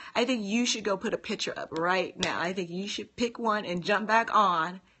 David, I think you should go put a picture up right now. I think you should pick one and jump back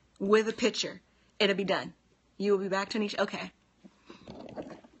on with a picture. It'll be done. You will be back, Tanisha? Okay.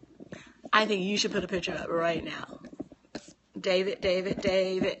 I think you should put a picture up right now. David.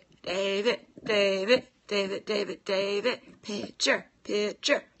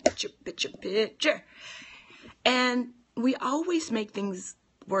 Picture. And we always make things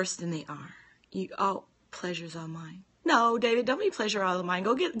worse than they are. Pleasure's all mine. No, David, don't be pleasure all of mine.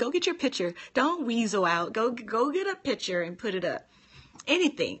 Go get your picture. Don't weasel out. Go get a picture and put it up.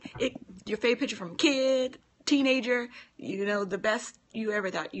 Anything. Your favorite picture from a kid, teenager, the best you ever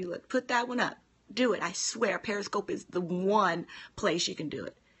thought you looked. Put that one up. Do it. I swear, Periscope is the one place you can do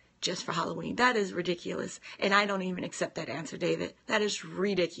it. Just for Halloween. That is ridiculous. And I don't even accept that answer, David. That is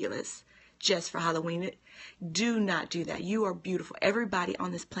ridiculous. Just for Halloween. Do not do that. You are beautiful. Everybody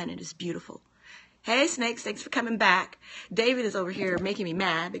on this planet is beautiful. Hey, Snakes, thanks for coming back. David is over here making me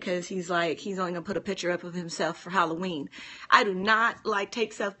mad because he's only going to put a picture up of himself for Halloween. I do not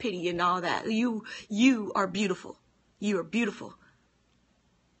take self-pity and all that. You are beautiful. You are beautiful.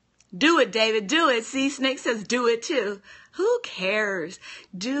 Do it, David. Do it. See, Snake says do it too. Who cares?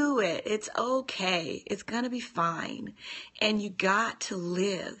 Do it. It's okay. It's going to be fine. And you got to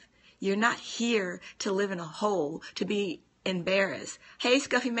live. You're not here to live in a hole, to be embarrassed. Hey,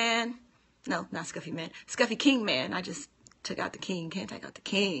 Scuffy Man. No, not Scuffy Man. Scuffy King Man. I just took out the king. Can't take out the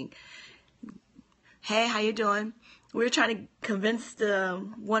king. Hey, how you doing? We were trying to convince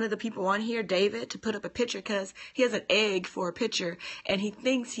one of the people on here, David, to put up a picture because he has an egg for a picture and he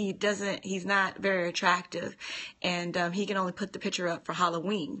thinks he's not very attractive and he can only put the picture up for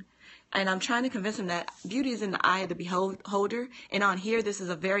Halloween. And I'm trying to convince him that beauty is in the eye of the beholder. And on here, this is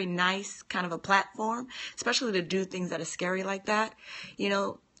a very nice kind of a platform, especially to do things that are scary like that. You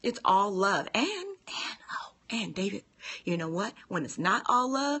know, it's all love. And David, you know what? When it's not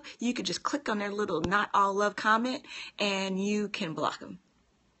all love, you could just click on their little not all love comment and you can block them.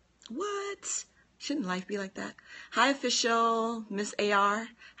 What? Shouldn't life be like that? Hi, official, Miss AR.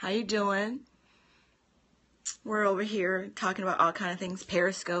 How you doing? We're over here talking about all kind of things.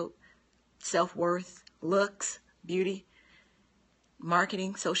 Periscope, self-worth, looks, beauty,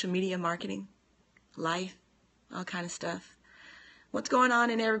 marketing, social media marketing, life, all kind of stuff. What's going on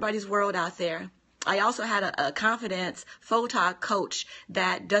in everybody's world out there? I also had a confidence photog coach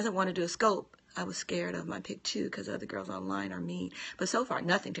that doesn't want to do a scope. I was scared of my pick too because other girls online are mean. But so far,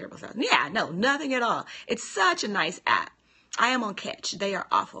 nothing terrible. Yeah, no, nothing at all. It's such a nice app. I am on Catch. They are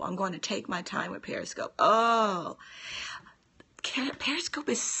awful. I'm going to take my time with Periscope. Oh, Periscope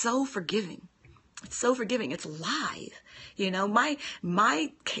is so forgiving. It's so forgiving. It's live. You know, my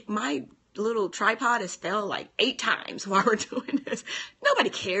little tripod has fell like 8 times while we're doing this.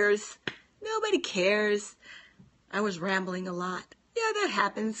 Nobody cares. Nobody cares. I was rambling a lot. Yeah, that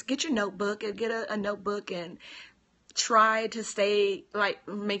happens. Get your notebook and get a notebook and try to stay, like,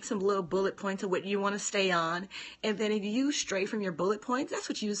 make some little bullet points of what you want to stay on. And then if you stray from your bullet points, that's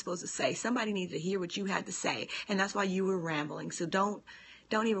what you were supposed to say. Somebody needed to hear what you had to say. And that's why you were rambling. So don't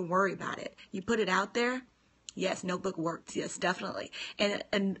even worry about it. You put it out there. Yes, notebook works. Yes, definitely.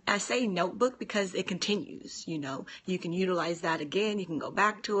 And I say notebook because it continues, you know. You can utilize that again. You can go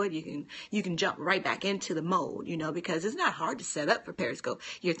back to it. You can jump right back into the mode, you know, because it's not hard to set up for Periscope.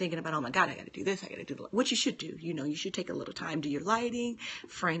 You're thinking about, oh my God, I got to do this. I got to do that. What you should do, you know, you should take a little time, do your lighting,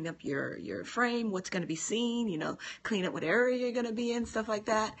 frame up your frame, what's going to be seen, you know, clean up what area you're going to be in, stuff like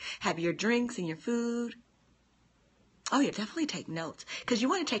that. Have your drinks and your food. Oh, yeah, definitely take notes because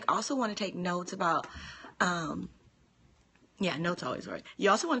you also want to take notes about, yeah, notes always right.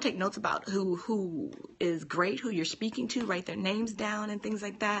 You also want to take notes about who is great, who you're speaking to, write their names down and things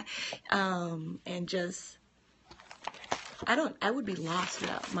like that. And just, I would be lost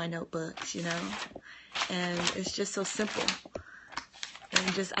without my notebooks, you know, and it's just so simple.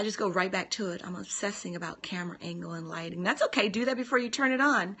 And I just go right back to it. I'm obsessing about camera angle and lighting. That's okay. Do that before you turn it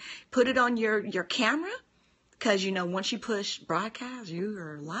on. Put it on your camera. Because, you know, once you push broadcast, you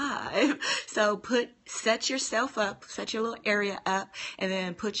are live. So set yourself up, set your little area up, and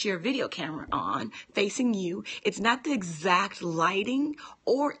then put your video camera on facing you. It's not the exact lighting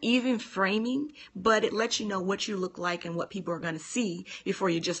or even framing, but it lets you know what you look like and what people are going to see before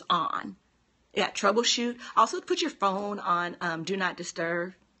you're just on. Yeah, troubleshoot. Also put your phone on Do Not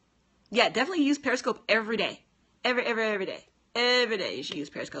Disturb. Yeah, definitely use Periscope every day. Every day. Every day you should use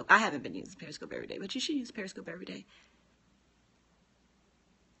Periscope. I haven't been using Periscope every day, but you should use Periscope every day.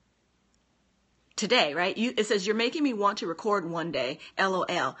 Today, right? It says, you're making me want to record one day.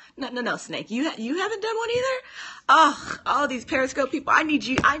 LOL. No, Snake. You haven't done one either? Oh, all these Periscope people. I need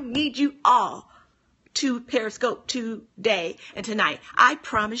you all to Periscope today and tonight. I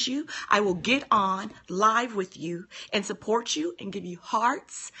promise you, I will get on live with you and support you and give you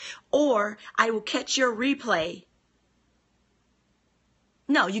hearts, or I will catch your replay.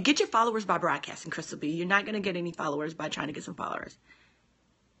 No, you get your followers by broadcasting, Crystal B. You're not going to get any followers by trying to get some followers.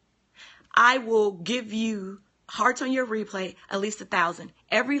 I will give you hearts on your replay, at least 1,000.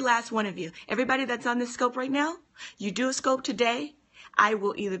 Every last one of you. Everybody that's on this scope right now, you do a scope today, I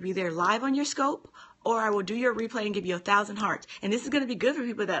will either be there live on your scope or I will do your replay and give you 1,000 hearts. And this is going to be good for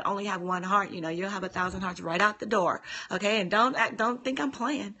people that only have 1 heart. You know, you'll have 1,000 hearts right out the door. Okay? And don't think I'm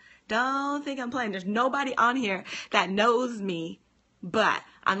playing. Don't think I'm playing. There's nobody on here that knows me. But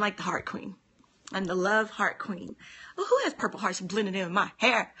I'm like the heart queen. I'm the love heart queen. Well, who has purple hearts blended in with my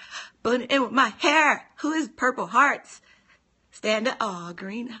hair? Blended in with my hair. Who is purple hearts? Stand up. Oh,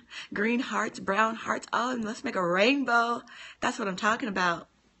 green hearts, brown hearts. Oh, and let's make a rainbow. That's what I'm talking about.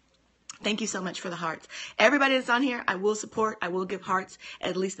 Thank you so much for the hearts. Everybody that's on here, I will support. I will give hearts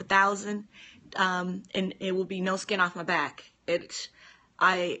at least 1,000. And it will be no skin off my back.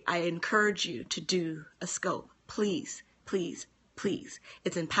 I encourage you to do a scope. Please, please. Please.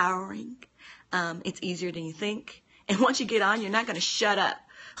 It's empowering. It's easier than you think. And once you get on, you're not going to shut up.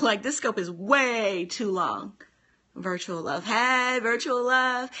 Like, this scope is way too long. Virtual love. Hey, virtual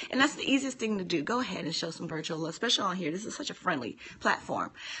love. And that's the easiest thing to do. Go ahead and show some virtual love, especially on here. This is such a friendly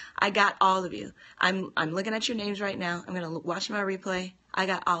platform. I got all of you. I'm looking at your names right now. I'm going to watch my replay. I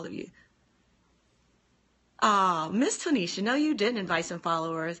got all of you. Oh, Miss Tanisha, no, you didn't invite some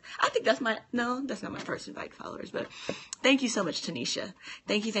followers. I think that's that's not my first invite followers, but thank you so much, Tanisha.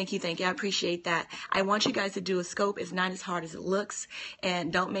 Thank you, thank you, thank you. I appreciate that. I want you guys to do a scope. It's not as hard as it looks,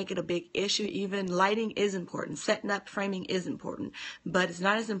 and don't make it a big issue. Even lighting is important. Setting up, framing is important, but it's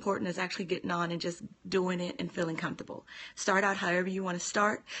not as important as actually getting on and just doing it and feeling comfortable. Start out however you want to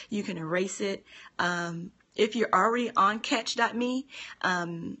start. You can erase it. If you're already on catch.me,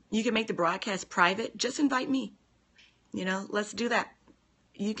 you can make the broadcast private. Just invite me. Let's do that.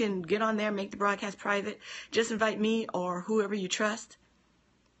 You can get on there, make the broadcast private. Just invite me or whoever you trust.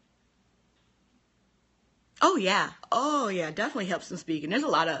 Oh, yeah. Definitely helps in speaking. There's a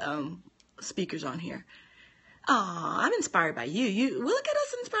lot of speakers on here. Oh, I'm inspired by you. Well, look at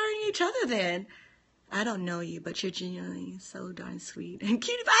us inspiring each other then. I don't know you, but you're genuinely so darn sweet. And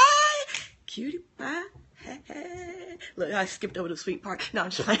cutie pie! Cutie pie! Hey. Look, I skipped over the sweet part. No,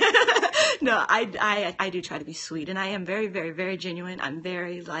 I'm just playing. No, I do try to be sweet, and I am very, very, very genuine. I'm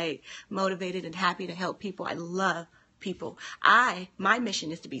very motivated and happy to help people. I love people. My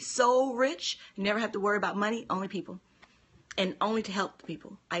mission is to be so rich, never have to worry about money, only people. And only to help the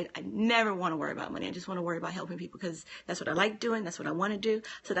people. I never want to worry about money. I just want to worry about helping people because that's what I like doing. That's what I want to do.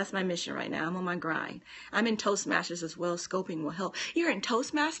 So that's my mission right now. I'm on my grind. I'm in Toastmasters as well. Scoping will help. You're in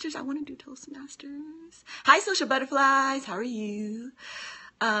Toastmasters? I want to do Toastmasters. Hi, social butterflies. How are you?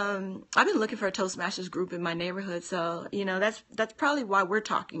 I've been looking for a Toastmasters group in my neighborhood. So, that's probably why we're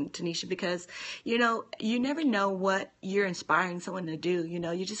talking, Tanisha, because, you never know what you're inspiring someone to do.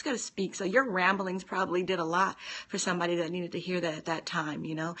 You just got to speak. So your ramblings probably did a lot for somebody that needed to hear that at that time,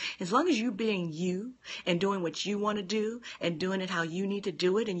 As long as you being you and doing what you want to do and doing it how you need to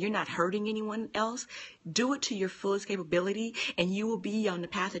do it and you're not hurting anyone else, do it to your fullest capability and you will be on the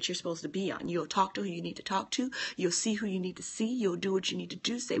path that you're supposed to be on. You'll talk to who you need to talk to. You'll see who you need to see. You'll do what you need to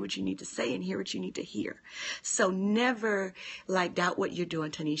do, say what you need to say, and hear what you need to hear. So never doubt what you're doing,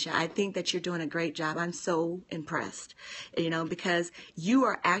 Tanisha. I think that you're doing a great job. I'm so impressed, because you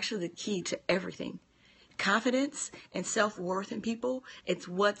are actually the key to everything. Confidence and self-worth in people, it's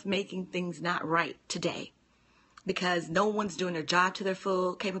what's making things not right today. Because no one's doing their job to their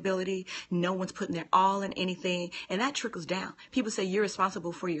full capability. No one's putting their all in anything. And that trickles down. People say you're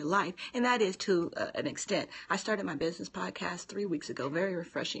responsible for your life. And that is to an extent. I started my business podcast 3 weeks ago. Very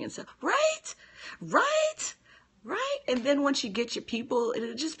refreshing and stuff. Right. And then once you get your people,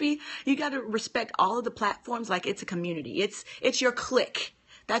 it'll just be, you got to respect all of the platforms like it's a community. It's your clique.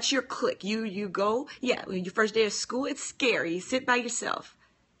 That's your clique. You go, your first day of school, it's scary. You sit by yourself.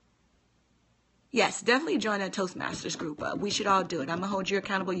 Yes, definitely join that Toastmasters group. We should all do it. I'm going to hold you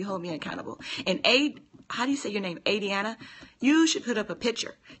accountable. You hold me accountable. And how do you say your name? Adiana? You should put up a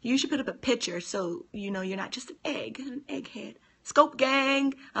picture. So, you're not just an egghead. Scope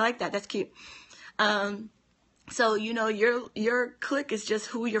gang. I like that. That's cute. So, your clique is just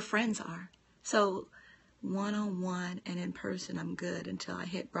who your friends are. So, one-on-one and in person, I'm good until I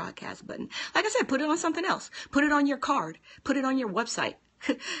hit broadcast button. Like I said, put it on something else. Put it on your card. Put it on your website.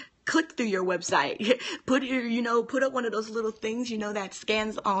 Click through your website. Put up one of those little things, that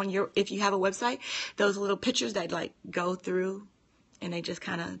scans on if you have a website, those little pictures that go through and they just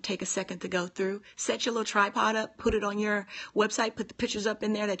kind of take a second to go through. Set your little tripod up, put it on your website, put the pictures up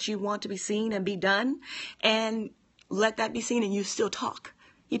in there that you want to be seen and be done, and let that be seen, and you still talk.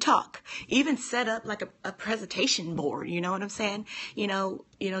 You talk. Even set up like a presentation board, you know what I'm saying?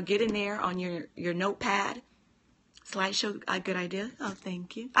 Get in there on your notepad. Slideshow, a good idea. Oh,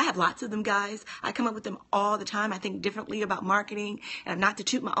 thank you. I have lots of them, guys. I come up with them all the time. I think differently about marketing, and not to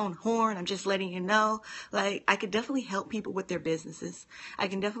toot my own horn. I'm just letting you know, I could definitely help people with their businesses. I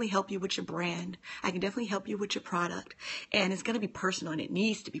can definitely help you with your brand. I can definitely help you with your product, and it's going to be personal, and it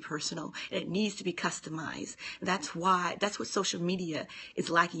needs to be personal, and it needs to be customized. That's what social media is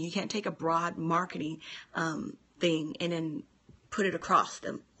lacking. You can't take a broad marketing thing and then put it across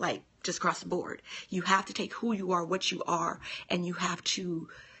them, just across the board. You have to take who you are, what you are, and you have to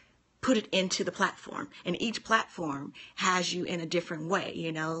put it into the platform. And each platform has you in a different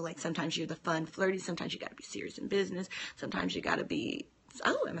way, sometimes you're the fun, flirty, sometimes you got to be serious in business, sometimes you got to be,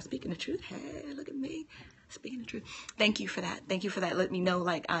 am I speaking the truth? Hey, look at me. Speaking the truth. Thank you for that. Let me know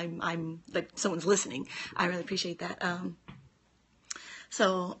I'm someone's listening. I really appreciate that.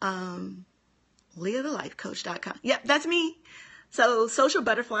 LeahTheLifeCoach.com. Yep, that's me. So Social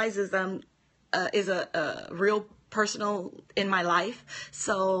Butterflies is a real personal in my life.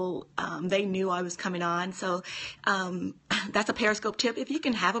 So they knew I was coming on. So that's a Periscope tip. If you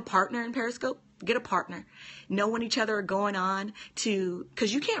can have a partner in Periscope, get a partner. Know when each other are going on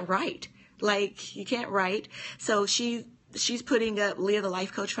because you can't write. Like, you can't write. So she's putting up Leah the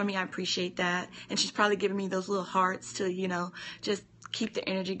life coach for me. I appreciate that. And she's probably giving me those little hearts to, just keep the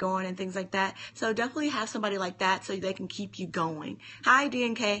energy going and things like that. So definitely have somebody like that so they can keep you going. Hi,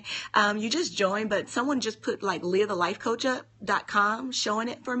 DNK. You just joined, but someone just put like leahthelifecoach.com showing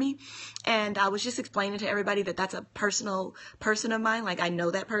it for me. And I was just explaining to everybody that that's a personal person of mine. Like, I know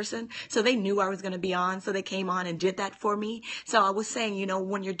that person. So they knew I was going to be on. So they came on and did that for me. So I was saying,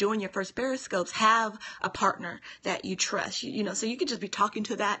 when you're doing your first Periscopes, have a partner that you trust, so you could just be talking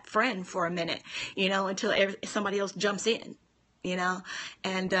to that friend for a minute, until somebody else jumps in.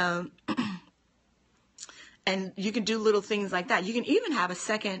 And and you can do little things like that. You can even have a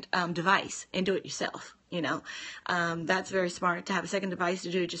second device and do it yourself. That's very smart to have a second device to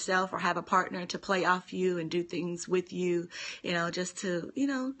do it yourself, or have a partner to play off you and do things with you, just to,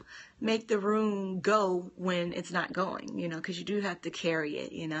 make the room go when it's not going, because you do have to carry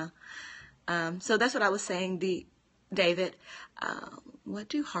it, So that's what I was saying, David. What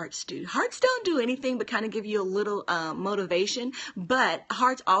do hearts do? Hearts don't do anything but kind of give you a little motivation, but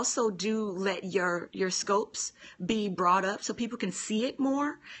hearts also do let your scopes be brought up so people can see it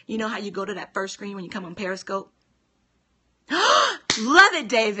more. You know how you go to that first screen when you come on Periscope? Love it,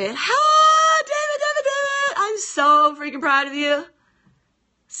 David. Oh, David. I'm so freaking proud of you.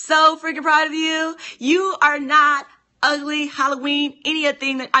 So freaking proud of you. You are not ugly, Halloween, any other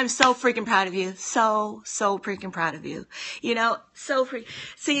thing. That I'm so freaking proud of you. So freaking proud of you.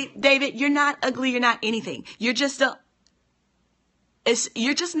 See, David, you're not ugly. You're not anything. You're just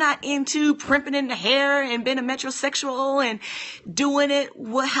you're just not into primping in the hair and being a metrosexual and doing it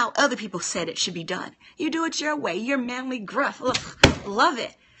how other people said it should be done. You do it your way. You're manly gruff. Ugh, love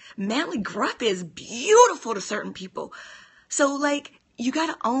it. Manly gruff is beautiful to certain people. So, you got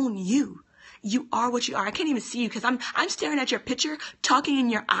to own you. You are what you are. I can't even see you because I'm staring at your picture, talking in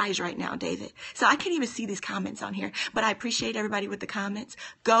your eyes right now, David. So I can't even see these comments on here, but I appreciate everybody with the comments.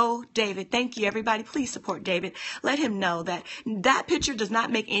 Go, David. Thank you, everybody. Please support David. Let him know that picture does not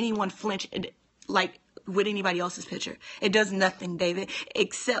make anyone flinch with anybody else's picture. It does nothing, David,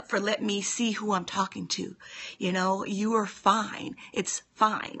 except for let me see who I'm talking to. You are fine. It's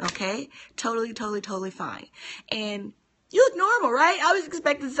fine, okay? Totally fine. And you look normal, right? I was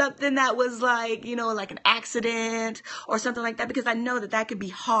expecting something that was like an accident or something like that, because I know that could be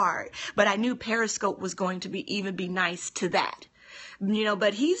hard. But I knew Periscope was going to be nice to that.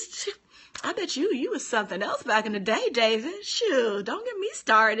 But I bet you was something else back in the day, David. Shoot, don't get me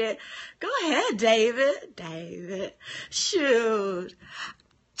started. Go ahead, David. Shoot.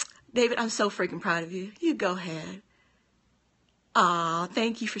 David, I'm so freaking proud of you. You go ahead. Aw,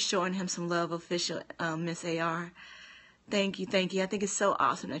 thank you for showing him some love, official Miss AR. Thank you. I think it's so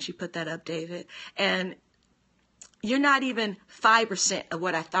awesome that you put that up, David. And you're not even 5% of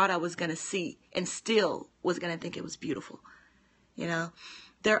what I thought I was going to see and still was going to think it was beautiful.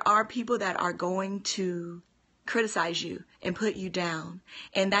 There are people that are going to criticize you and put you down.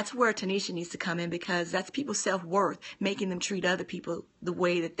 And that's where Tanisha needs to come in, because that's people's self-worth, making them treat other people the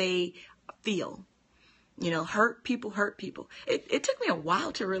way that they feel. Hurt people. It took me a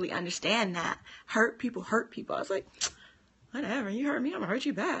while to really understand that. Hurt people. I was like, whatever, you hurt me, I'm gonna hurt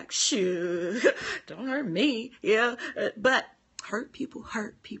you back. Shoot, don't hurt me. Yeah, but hurt people.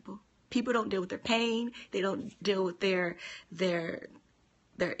 People don't deal with their pain. They don't deal with their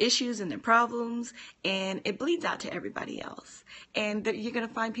issues and their problems, and it bleeds out to everybody else. And you're gonna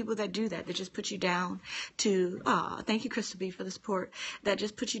find people that do that just put you down to, thank you, Crystal B, for the support, that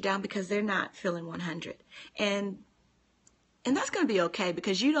just put you down because they're not feeling 100. And that's going to be okay,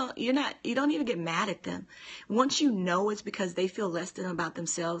 because you don't even get mad at them. Once you know it's because they feel less than about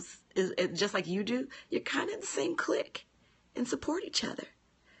themselves, just like you do, you're kind of in the same clique and support each other.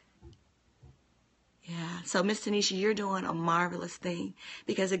 Yeah. So Miss Tanisha, you're doing a marvelous thing,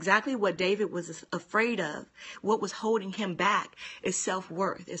 because exactly what David was afraid of, what was holding him back, is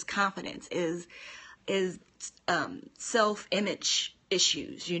self-worth, is confidence, is self-image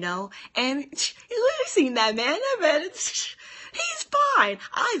issues, and you've seen that man. I bet he's fine.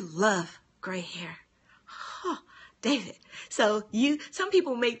 I love gray hair. David. So some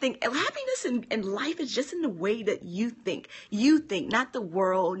people may think happiness and life is just in the way that you think, not the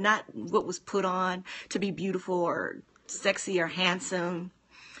world, not what was put on to be beautiful or sexy or handsome.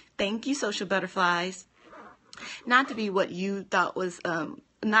 Thank you, Social Butterflies. Not to be what you thought was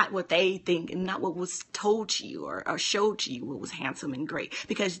not what they think and not what was told to you or showed to you what was handsome and great.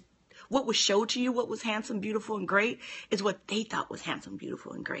 Because what was showed to you, what was handsome, beautiful, and great, is what they thought was handsome,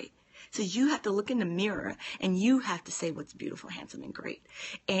 beautiful, and great. So you have to look in the mirror and you have to say what's beautiful, handsome, and great.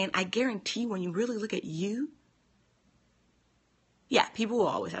 And I guarantee when you really look at you, yeah, people will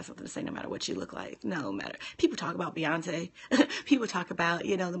always have something to say no matter what you look like. No matter. People talk about Beyonce. People talk about,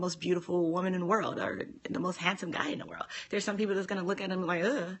 you know, the most beautiful woman in the world or the most handsome guy in the world. There's some people that's going to look at him like,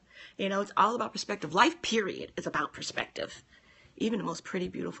 ugh. You know, it's all about perspective. Life, period, is about perspective. Even the most pretty,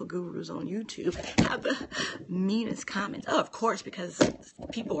 beautiful gurus on YouTube have the meanest comments. Oh, of course, because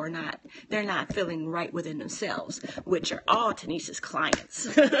people are not, they're not feeling right within themselves, which are all Tanisha's clients.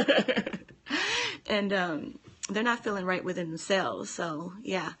 And, they're not feeling right within themselves. So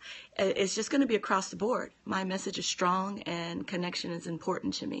yeah, it's just going to be across the board. My message is strong and connection is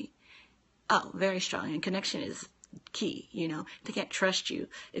important to me. Oh, very strong. And connection is key. You know, they can't trust you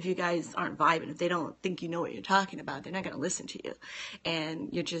if you guys aren't vibing. If they don't think you know what you're talking about, they're not going to listen to you. And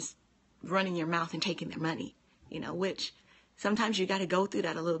you're just running your mouth and taking their money, you know, which sometimes you got to go through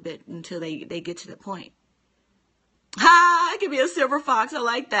that a little bit until they get to the point. Ha! I could be a silver fox. I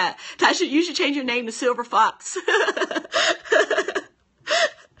like that. Tasha, you should change your name to Silver Fox.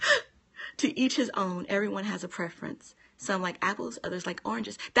 To each his own. Everyone has a preference. Some like apples, others like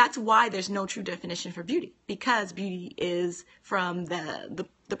oranges. That's why there's no true definition for beauty, because beauty is from the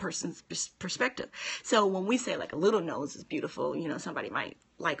person's perspective. So when we say like a little nose is beautiful, you know, somebody might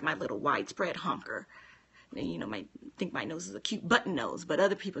like my little widespread honker. You know, might think my nose is a cute button nose, but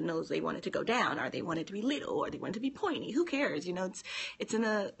other people knows they want it to go down, or they want it to be little, or they want it to be pointy. Who cares? You know, it's in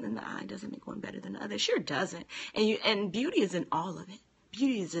the eye. Doesn't make one better than the other. Sure doesn't. And beauty is in all of it.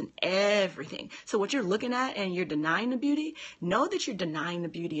 Beauty is in everything. So what you're looking at and you're denying the beauty, know that you're denying the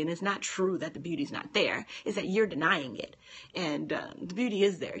beauty, and it's not true that the beauty's not there. It's that you're denying it, and the beauty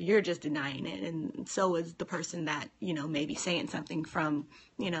is there. You're just denying it, and so is the person that, you know, maybe saying something from,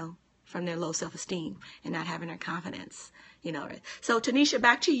 you know, from their low self-esteem and not having their confidence, you know. So Tanisha,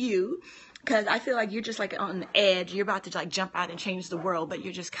 back to you, because I feel like you're just like on the edge. You're about to like jump out and change the world, but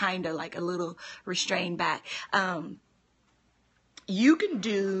you're just kind of like a little restrained back. You can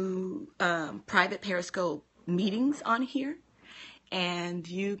do private Periscope meetings on here, and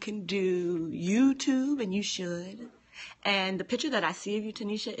you can do YouTube, and you should. And the picture that I see of you,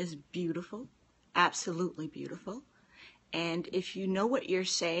 Tanisha, is beautiful, absolutely beautiful. And if you know what you're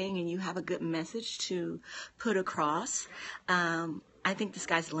saying and you have a good message to put across, I think the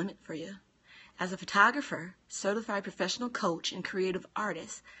sky's the limit for you. As a photographer, certified professional coach, and creative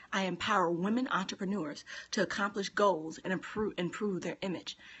artist, I empower women entrepreneurs to accomplish goals and improve their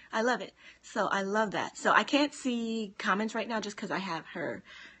image. I love it. So I love that. So I can't see comments right now just because I have her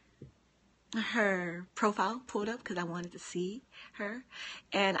profile pulled up because I wanted to see her.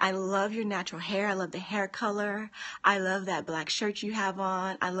 And I love your natural hair. I love the hair color. I love that black shirt you have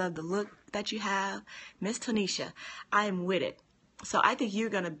on. I love the look that you have. Miss Tanisha, I am with it. So I think you're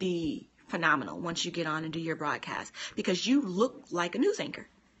going to be phenomenal once you get on and do your broadcast, because you look like a news anchor.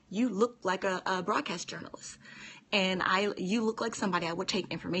 You look like a broadcast journalist. And you look like somebody I would take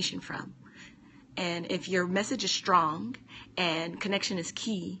information from. And if your message is strong and connection is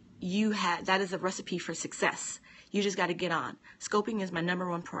key, that is a recipe for success. You just got to get on. Scoping is my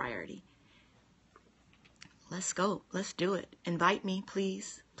 #1 priority. Let's go. Let's do it. Invite me,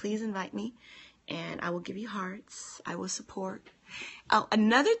 please. Please invite me. And I will give you hearts. I will support. Oh,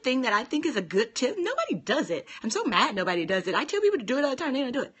 another thing that I think is a good tip. Nobody does it. I'm so mad nobody does it. I tell people to do it all the time. They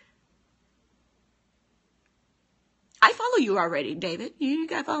don't do it. I follow you already, David. You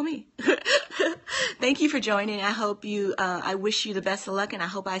got to follow me. Thank you for joining. I hope I wish you the best of luck, and I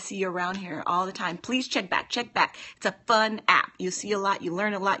hope I see you around here all the time. Please check back. Check back. It's a fun app. You see a lot. You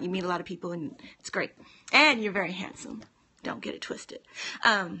learn a lot. You meet a lot of people, and it's great. And you're very handsome. Don't get it twisted.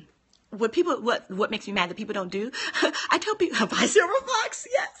 What makes me mad that people don't do? I tell people, buy Silver Fox.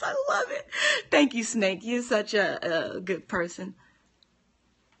 Yes, I love it. Thank you, Snake. You're such a good person.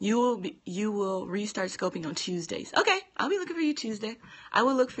 You will restart scoping on Tuesdays. Okay, I'll be looking for you Tuesday. I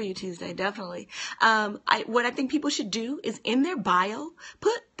will look for you Tuesday, definitely. What I think people should do is in their bio,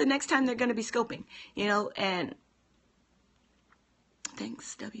 put the next time they're going to be scoping, you know, and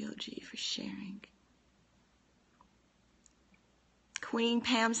thanks, WOG, for sharing. Queen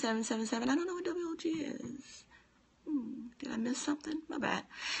Pam 777. I don't know what WOG is. Did I miss something? My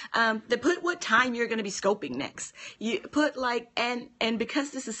bad. They put what time you're going to be scoping next. You put and because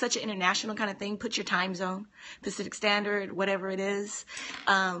this is such an international kind of thing, put your time zone, Pacific Standard, whatever it is.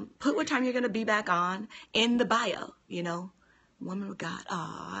 Put what time you're going to be back on in the bio, you know. Woman of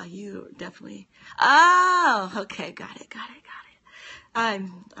God. You definitely. Oh, okay. Got it. I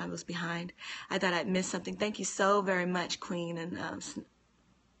was behind. I thought I'd missed something. Thank you so very much, Queen, and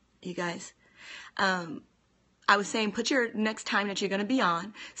you guys. I was saying, put your next time that you're going to be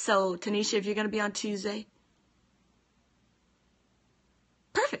on. So, Tanisha, if you're going to be on Tuesday,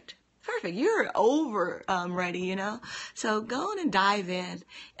 perfect. Perfect. You're over ready, you know. So go on and dive in.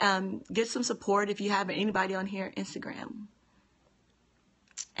 Get some support if you have anybody on here. Instagram.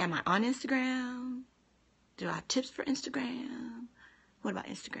 Am I on Instagram? Do I have tips for Instagram? What about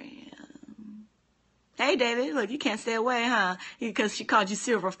Instagram? Hey, David, look, you can't stay away, huh? Because she called you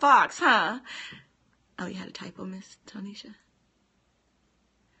Silver Fox, huh? Oh, you had a typo, Miss Tanisha.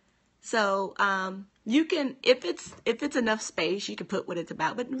 So you can, if it's enough space, you can put what it's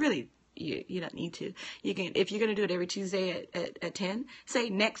about. But really, you don't need to. You can, if you're going to do it every Tuesday at 10, say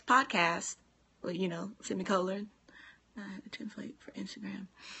next podcast, well, you know, semicolon. I have a template for Instagram.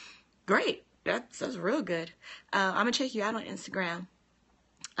 Great. That's real good. I'm going to check you out on Instagram.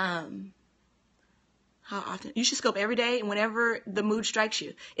 How often? You should scope every day and whenever the mood strikes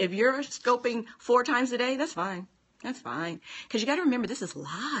you. If you're scoping 4 times a day, that's fine. That's fine. Because you got to remember, this is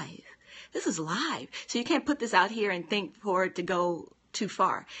live. This is live. So you can't put this out here and think for it to go too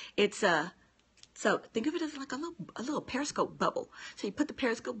far. It's so think of it as like a little periscope bubble. So you put the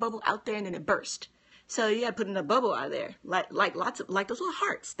periscope bubble out there and then it bursts. So you got to put in a bubble out there, like those little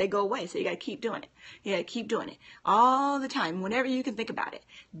hearts. They go away. So you got to keep doing it. You got to keep doing it all the time. Whenever you can think about it,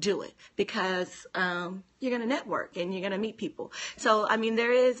 do it, because you're going to network and you're going to meet people. So I mean,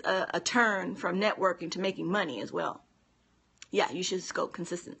 there is a turn from networking to making money as well. Yeah, you should scope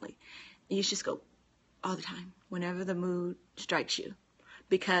consistently. You should scope all the time, whenever the mood strikes you,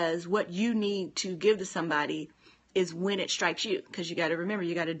 because what you need to give to somebody is when it strikes you. Because you got to remember,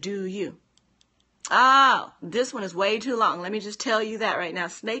 you got to do you. Oh, this one is way too long. Let me just tell you that right now.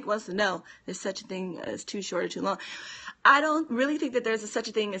 Snake wants to know, there's such a thing as too short or too long. I don't really think that there's such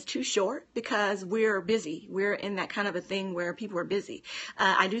a thing as too short, because we're busy. We're in that kind of a thing where people are busy.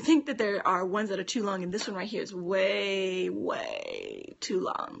 I do think that there are ones that are too long, and this one right here is way, way too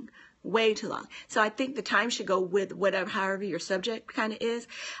long. Way too long. So I think the time should go with however your subject kind of is.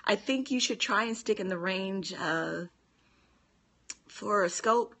 I think you should try and stick in the range of, for a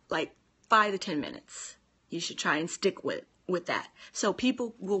scope, like 5 to 10 minutes. You should try and stick with that. So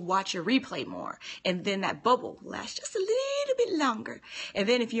people will watch your replay more. And then that bubble lasts just a little bit longer. And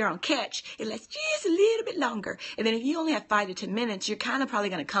then if you're on catch, it lasts just a little bit longer. And then if you only have 5 to 10 minutes, you're kind of probably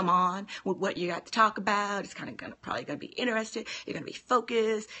going to come on with what you got to talk about. It's kind of probably going to be interested. You're going to be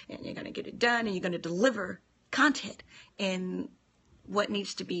focused and you're going to get it done, and you're going to deliver content and what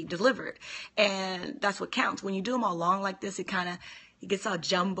needs to be delivered. And that's what counts. When you do them all long like this, it gets all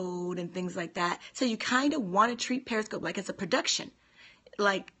jumbled and things like that. So you kind of want to treat Periscope like it's a production.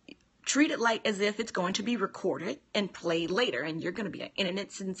 Like, treat it like as if it's going to be recorded and played later, and you're going to be an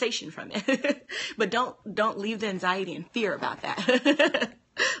internet sensation from it. But don't leave the anxiety and fear about that.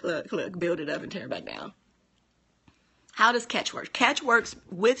 Look, build it up and tear it back down. How does Catch work? Catch works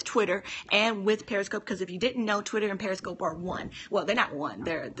with Twitter and with Periscope, because if you didn't know, Twitter and Periscope are one. Well, they're not one.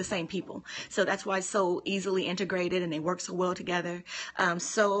 They're the same people. So that's why it's so easily integrated and they work so well together.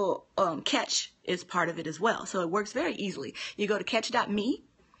 Catch is part of it as well. So it works very easily. You go to catch.me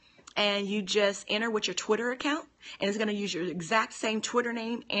and you just enter with your Twitter account, and it's going to use your exact same Twitter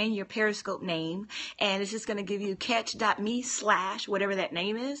name and your Periscope name, and it's just going to give you catch.me / whatever that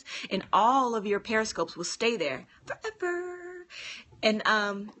name is, and all of your Periscopes will stay there forever. And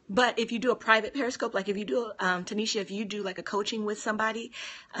but if you do a private Periscope, like if you do Tanisha, if you do like a coaching with somebody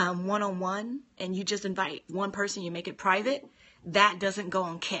one-on-one, and you just invite one person, you make it private, that doesn't go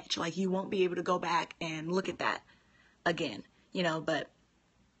on Catch. Like, you won't be able to go back and look at that again, but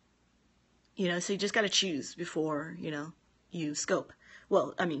so you just got to choose before, you scope.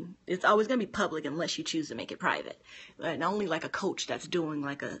 Well, I mean, it's always going to be public unless you choose to make it private. And only like a coach that's doing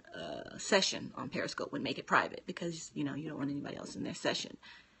like a session on Periscope would make it private, because, you don't want anybody else in their session.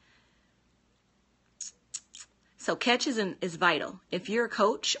 So Catch is vital. If you're a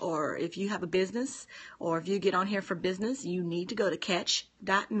coach, or if you have a business, or if you get on here for business, you need to go to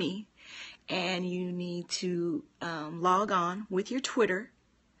catch.me, and you need to log on with your Twitter.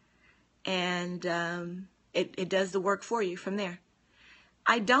 And it does the work for you from there.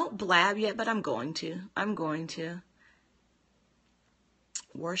 I don't blab yet, but I'm going to.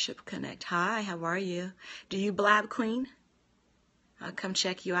 Worship Connect. Hi, how are you? Do you blab, Queen? I'll come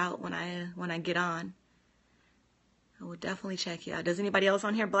check you out when I get on. I will definitely check you out. Does anybody else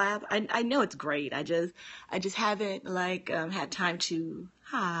on here blab? I know it's great. I just haven't had time to.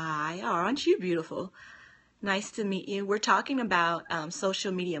 Hi, aren't you beautiful? Nice to meet you. We're talking about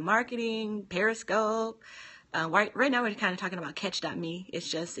social media marketing, Periscope, Right now we're kind of talking about catch.me. It's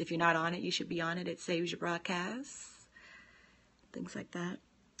just, if you're not on it, you should be on it. It saves your broadcasts, things like that.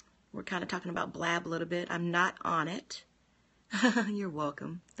 We're kind of talking about Blab a little bit. I'm not on it. You're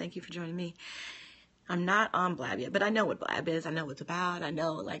welcome. Thank you for joining me. I'm not on Blab yet, but I know what Blab is. I know what it's about. I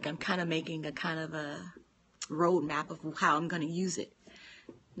know, like, I'm kind of making a kind of a roadmap of how I'm going to use it.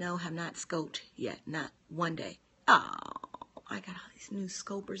 No, have not scoped yet. Not one day. Oh, I got all these new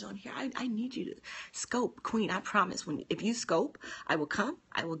scopers on here. I need you to scope, Queen. I promise. If you scope, I will come.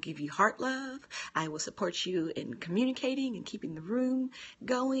 I will give you heart love. I will support you in communicating and keeping the room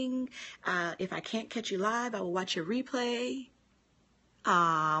going. If I can't catch you live, I will watch your replay.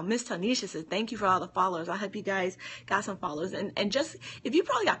 Miss Tanisha says, thank you for all the followers. I hope you guys got some followers. And just, if you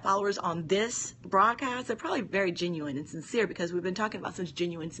probably got followers on this broadcast, they're probably very genuine and sincere, because we've been talking about such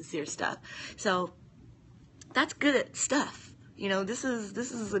genuine, sincere stuff. So that's good stuff. You know, this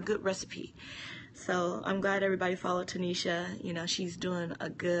is a good recipe. So I'm glad everybody followed Tanisha. You know, she's doing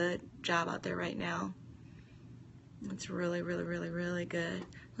a good job out there right now. It's really, really, really, really good.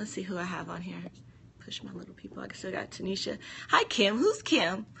 Let's see who I have on here. Push my little people. I still got Tanisha. Hi, Kim. Who's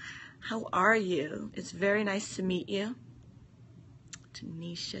Kim? How are you? It's very nice to meet you.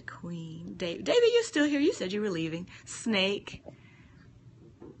 Tanisha, Queen. David, you're still here. You said you were leaving. Snake.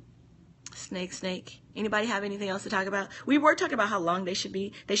 Snake. Anybody have anything else to talk about? We were talking about how long they should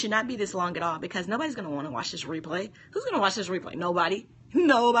be. They should not be this long at all, because nobody's going to want to watch this replay. Who's going to watch this replay? Nobody.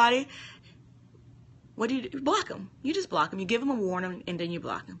 What do you do? Block them. You just block them. You give them a warning, and then you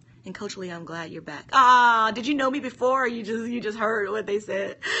block them. And Coach Leah, I'm glad you're back. Did you know me before, or you just heard what they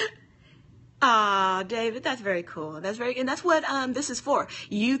said? David, that's very cool. And that's what this is for.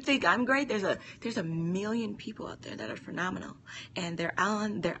 You think I'm great? There's a million people out there that are phenomenal, and they're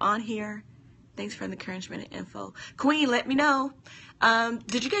on here. Thanks for the encouragement and info. Queen, let me know.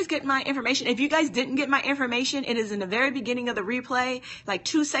 Did you guys get my information? If you guys didn't get my information, it is in the very beginning of the replay, like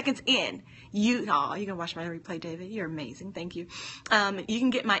 2 seconds in. You can watch my replay, David. You're amazing. Thank you. You can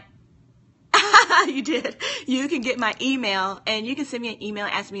get my you did. You can get my email, and you can send me an email,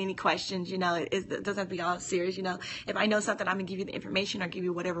 ask me any questions. You know, it doesn't have to be all serious. You know, if I know something, I'm gonna give you the information or give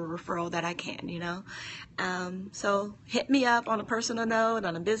you whatever referral that I can. You know, so hit me up on a personal note,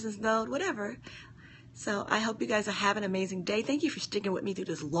 on a business note, whatever. So I hope you guys are having an amazing day. Thank you for sticking with me through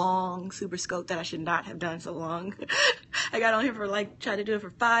this long super scope that I should not have done so long. I got on here for tried to do it for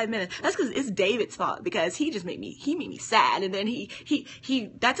 5 minutes. That's because it's David's fault, because he made me sad. And then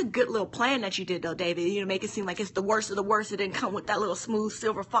that's a good little plan that you did though, David. You know, make it seem like it's the worst of the worst. It didn't come with that little smooth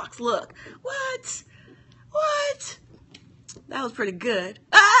silver fox look. What? That was pretty good.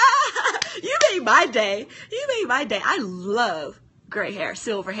 You made my day. I love gray hair,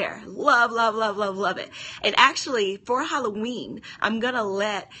 silver hair. Love it. And actually, for Halloween, I'm going to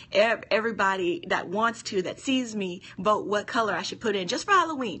let everybody that wants to, that sees me, vote what color I should put in just for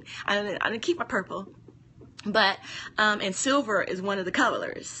Halloween. I'm going to keep my purple. But, and silver is one of the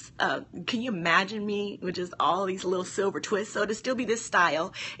colors. Can you imagine me with just all these little silver twists? So it'll still be this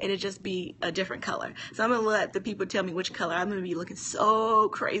style, it'll just be a different color. So I'm going to let the people tell me which color. I'm going to be looking so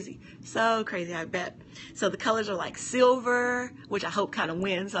crazy, I bet. So the colors are like silver, which I hope kind of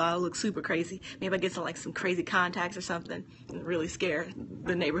wins, so I'll look super crazy. Maybe I get some crazy contacts or something and really scare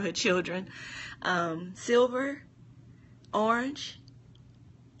the neighborhood children. Silver, orange.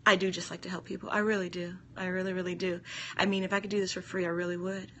 I do just like to help people. I really do. I really, really do. I mean, if I could do this for free, I really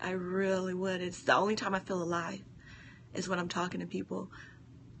would. It's the only time I feel alive is when I'm talking to people.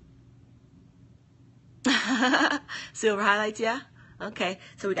 Silver highlights, yeah? Okay.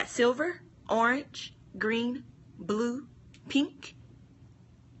 So we got silver, orange, green, blue, pink,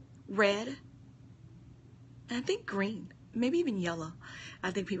 red, and I think green. Maybe even yellow.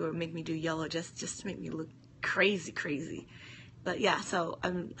 I think people would make me do yellow just to make me look crazy. But yeah, so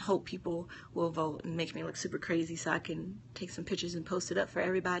I hope people will vote and make me look super crazy so I can take some pictures and post it up for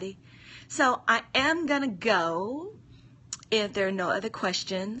everybody. So I am going to go. If there are no other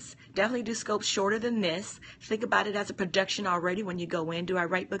questions, definitely do scopes shorter than this. Think about it as a production already when you go in. Do I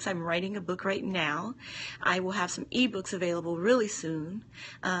write books? I'm writing a book right now. I will have some ebooks available really soon.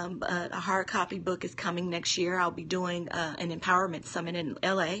 But a hard copy book is coming next year. I'll be doing an empowerment summit in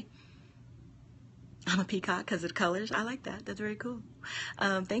LA. I'm a peacock because of the colors. I like that. That's very cool.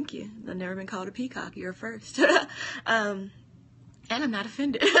 Thank you. I've never been called a peacock. You're a first. And I'm not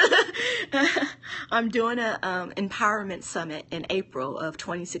offended. I'm doing an empowerment summit in April of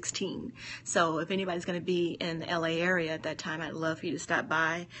 2016. So if anybody's going to be in the LA area at that time, I'd love for you to stop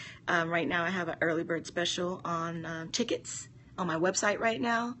by. Right now I have an early bird special on tickets on my website right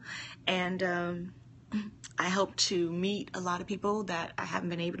now. And I hope to meet a lot of people that I haven't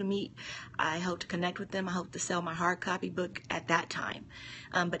been able to meet. I hope to connect with them. I hope to sell my hard copy book at that time.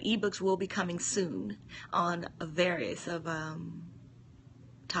 But ebooks will be coming soon on various of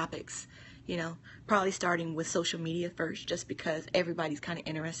topics, probably starting with social media first, just because everybody's kind of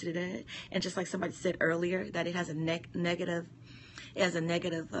interested in it. And just like somebody said earlier, that it has a negative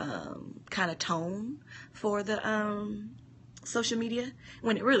kind of tone for the social media,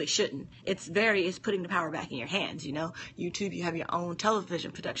 when it really shouldn't. It's putting the power back in your hands. YouTube, you have your own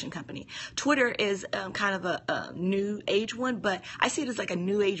television production company. Twitter is kind of a new age one, but I see it as like a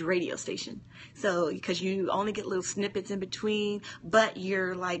new age radio station. So because you only get little snippets in between, but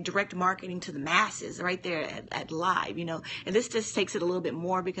you're like direct marketing to the masses right there at live, and this just takes it a little bit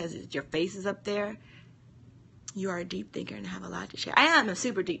more because your face is up there. You are a deep thinker and have a lot to share. I am a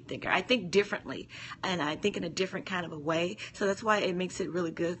super deep thinker. I think differently, and I think in a different kind of a way. So that's why it makes it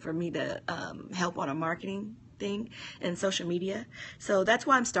really good for me to help on a marketing thing and social media. So that's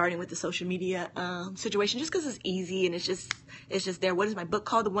why I'm starting with the social media situation, just because it's easy and it's just there. What is my book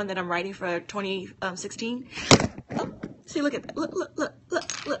called? The one that I'm writing for 2016. Oh, see, look at that.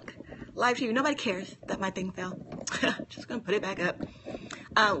 Look. Live to you. Nobody cares that my thing fell. Just gonna put it back up.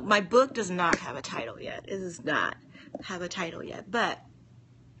 My book does not have a title yet. It does not have a title yet, but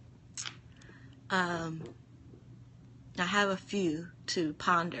I have a few to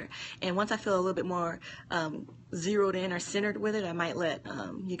ponder. And once I feel a little bit more zeroed in or centered with it, I might let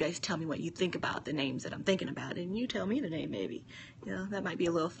you guys tell me what you think about the names that I'm thinking about, and you tell me the name maybe. That might be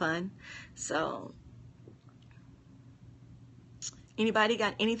a little fun. So, anybody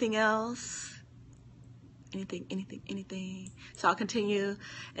got anything else? Anything. So I'll continue,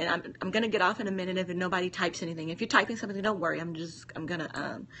 and I'm gonna get off in a minute if nobody types anything. If you're typing something, don't worry. I'm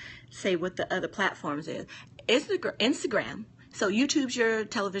gonna say what the other platforms is. Instagram. So YouTube's your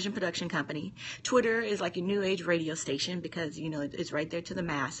television production company. Twitter is like your new age radio station because, it's right there to the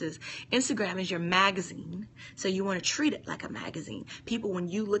masses. Instagram is your magazine. So you want to treat it like a magazine. People, when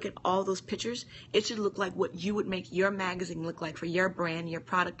you look at all those pictures, it should look like what you would make your magazine look like for your brand, your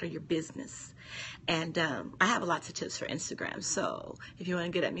product, or your business. And I have lots of tips for Instagram. So if you want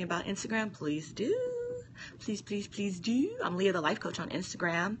to get at me about Instagram, please do. Please do. I'm Leah the Life Coach on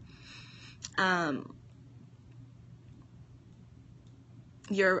Instagram.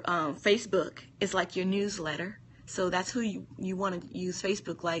 Your Facebook is like your newsletter. So that's who you want to use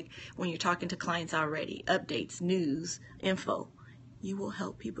Facebook like when you're talking to clients already. Updates, news, info. You will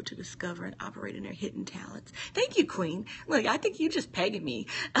help people to discover and operate in their hidden talents. Thank you, Queen. Look, I think you're just pegging me.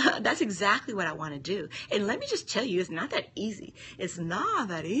 That's exactly what I want to do. And let me just tell you, it's not that easy. It's not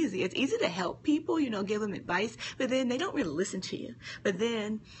that easy. It's easy to help people, give them advice, but then they don't really listen to you. But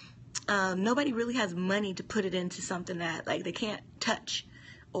then nobody really has money to put it into something that like they can't touch,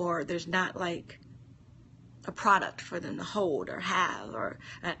 or there's not like a product for them to hold or have, or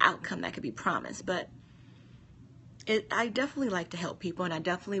an outcome that could be promised. But I definitely like to help people, and I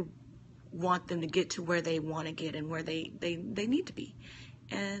definitely want them to get to where they want to get and where they need to be.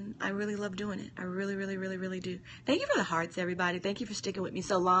 And I really love doing it. I really, really, really, really do. Thank you for the hearts, everybody. Thank you for sticking with me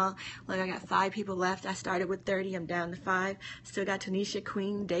so long. Look, I got 5 people left. I started with 30. I'm down to 5. Still got Tanisha,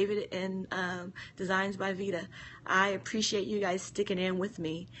 Queen, David, and Designs by Vita. I appreciate you guys sticking in with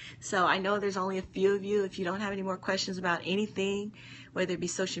me. So I know there's only a few of you. If you don't have any more questions about anything, whether it be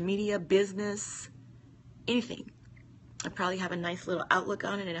social media, business, anything, I probably have a nice little outlook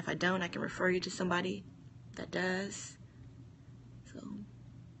on it. And if I don't, I can refer you to somebody that does.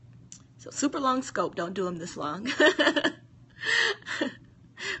 So super long scope. Don't do them this long.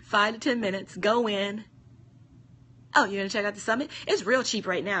 5 to 10 minutes. Go in. Oh, you're going to check out the summit? It's real cheap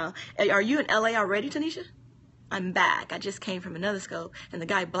right now. Are you in LA already, Tanisha? I'm back. I just came from another scope, and the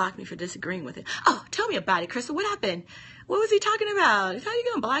guy blocked me for disagreeing with it. Oh, tell me about it, Crystal. What happened? What was he talking about? How are you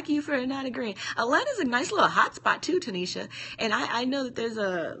going to block you for not agreeing? Atlanta's a nice little hot spot too, Tanisha. And I know that there's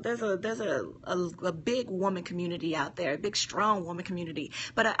a big woman community out there, a big strong woman community.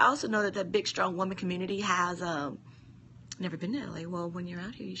 But I also know that that big strong woman community has never been to LA. Well, when you're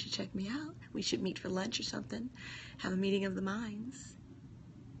out here, you should check me out. We should meet for lunch or something. Have a meeting of the minds.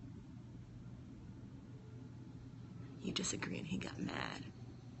 You disagree, and he got mad.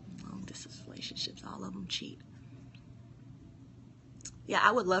 Long distance relationships, all of them cheat. Yeah,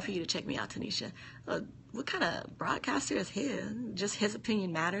 I would love for you to check me out, Tanisha. What kind of broadcaster is his? Just his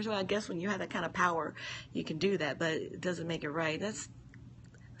opinion matters? Well, I guess when you have that kind of power, you can do that, but it doesn't make it right. That's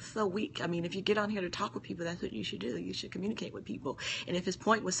so weak. I mean, if you get on here to talk with people, that's what you should do. You should communicate with people. And if his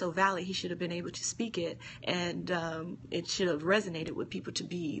point was so valid, he should have been able to speak it, and it should have resonated with people to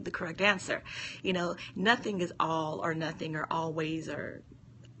be the correct answer. Nothing is all or nothing or always or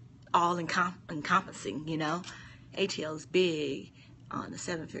all encompassing, you know. ATL is big on the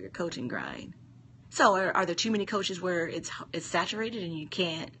 7-figure coaching grind. So are there too many coaches where it's saturated and you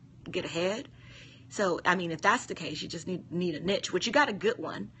can't get ahead? So, I mean, if that's the case, you just need a niche, which you got a good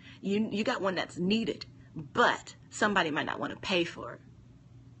one. You got one that's needed, but somebody might not want to pay for it.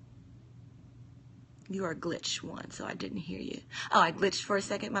 You are glitched one, so I didn't hear you. Oh, I glitched for a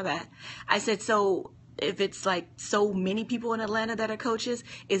second, my bad. I said, so if it's like so many people in Atlanta that are coaches,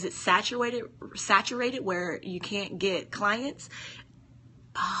 is it saturated where you can't get clients?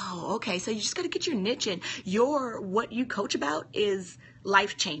 Oh, okay. So you just got to get your niche in. What you coach about is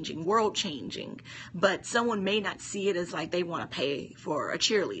life-changing, world-changing, but someone may not see it as like they want to pay for a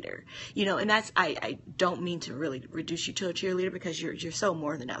cheerleader, you know, and that's, I don't mean to really reduce you to a cheerleader, because you're so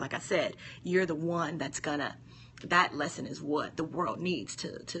more than that. Like I said, you're the one that's that lesson is what the world needs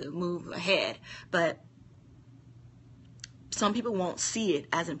to move ahead. But some people won't see it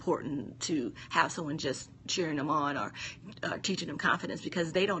as important to have someone just cheering them on or teaching them confidence,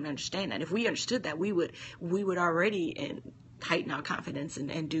 because they don't understand that. If we understood that, we would already heighten our confidence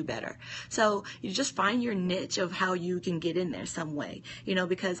and do better. So you just find your niche of how you can get in there some way, you know,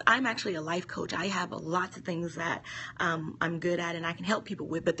 because I'm actually a life coach. I have lots of things that I'm good at and I can help people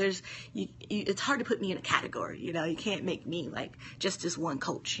with, but it's hard to put me in a category, you know. You can't make me like just this one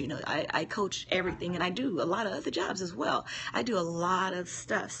coach, you know. I coach everything, and I do a lot of other jobs as well. I do a lot of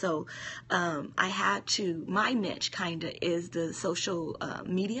stuff. So my niche kind of is the social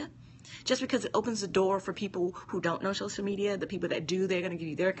media. Just because it opens the door for people who don't know social media. The people that do, they're going to give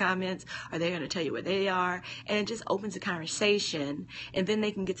you their comments, or they're going to tell you where they are, and it just opens a conversation, and then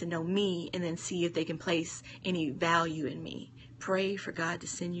they can get to know me and then see if they can place any value in me. Pray for God to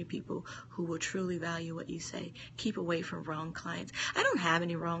send you people who will truly value what you say. Keep away from wrong clients. I don't have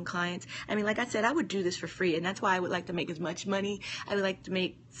any wrong clients. I mean, like I said, I would do this for free, and that's why I would like to make as much money. I would like to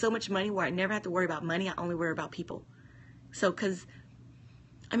make so much money where I never have to worry about money. I only worry about people. So,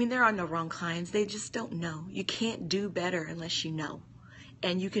 I mean, there are no wrong clients. They just don't know. You can't do better unless you know.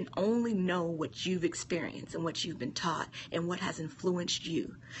 And you can only know what you've experienced and what you've been taught and what has influenced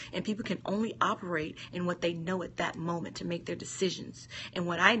you. And people can only operate in what they know at that moment to make their decisions. And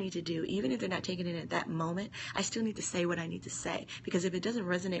what I need to do, even if they're not taking it at that moment, I still need to say what I need to say. Because if it doesn't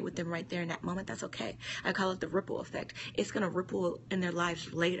resonate with them right there in that moment, that's okay. I call it the ripple effect. It's going to ripple in their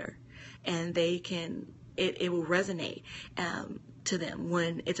lives later. And it will resonate to them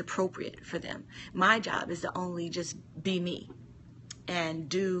when it's appropriate for them. My job is to only just be me and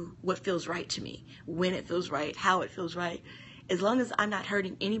do what feels right to me, when it feels right, how it feels right. As long as I'm not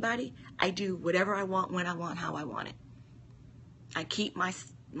hurting anybody, I do whatever I want, when I want, how I want it. I keep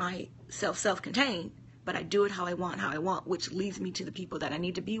myself self-contained, but I do it how I want, which leads me to the people that I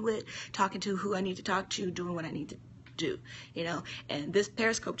need to be with, talking to who I need to talk to, doing what I need to do, you know. And this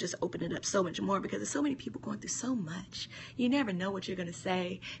Periscope just opened it up so much more, because there's so many people going through so much. You never know what you're going to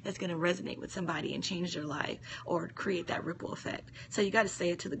say that's going to resonate with somebody and change their life or create that ripple effect. So you got to say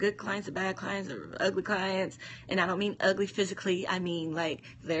it to the good clients, the bad clients, or ugly clients. And I don't mean ugly physically. I mean like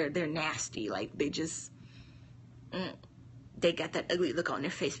they're nasty. Like they just they got that ugly look on their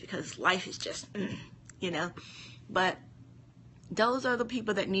face because life is just you know. But those are the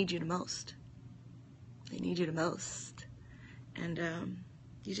people that need you the most. They need you the most. And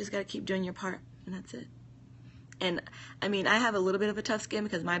you just got to keep doing your part, and that's it. And I mean, I have a little bit of a tough skin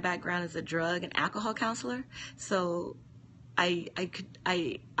because my background is a drug and alcohol counselor. So I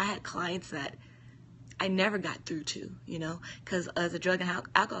had clients that I never got through to, you know, because as a drug and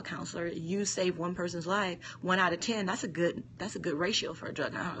alcohol counselor, you save one person's life, 1 out of 10. That's a good ratio for a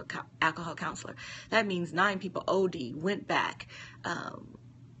drug and alcohol counselor. That means 9 people OD, went back.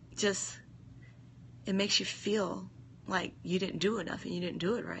 It makes you feel like you didn't do enough and you didn't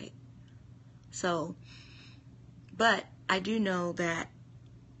do it right. So, but I do know that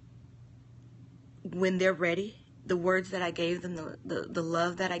when they're ready, the words that I gave them, the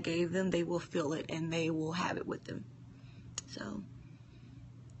love that I gave them, they will feel it and they will have it with them. So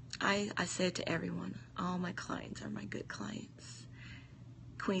I said to everyone, all my clients are my good clients.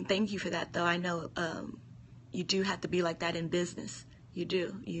 Queen, thank you for that, though. I know you do have to be like that in business. You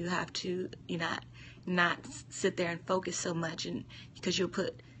do. You have to, not sit there and focus so much, and because you'll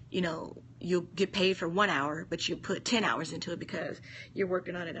put, you'll get paid for 1 hour, but you'll put 10 hours into it because you're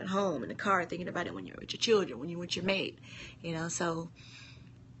working on it at home, in the car, thinking about it when you're with your children, when you're with your mate, so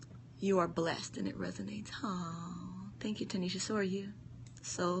you are blessed and it resonates. Oh, thank you, Tanisha. So are you.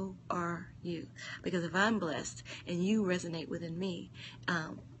 So are you. Because if I'm blessed and you resonate within me,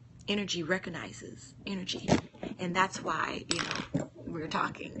 energy recognizes energy. And that's why, we're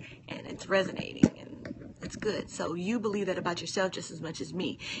talking and it's resonating and that's good. So you believe that about yourself just as much as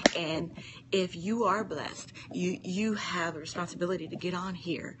me. And if you are blessed, you have a responsibility to get on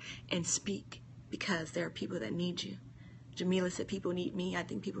here and speak, because there are people that need you. Jamila said, people need me. I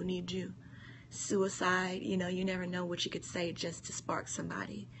think people need you. Suicide, you never know what you could say just to spark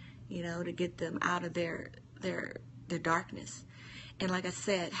somebody, to get them out of their darkness. And like I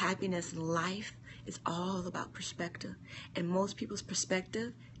said, happiness in life is all about perspective. And most people's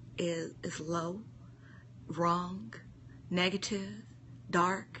perspective is low, wrong, negative,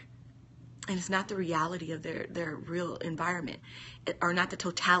 dark. And it's not the reality of their real environment, or not the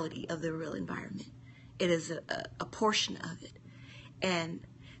totality of their real environment. It is a portion of it. And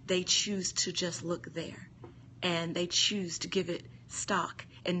they choose to just look there. And they choose to give it stock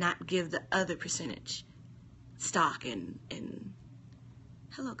and not give the other percentage stock. And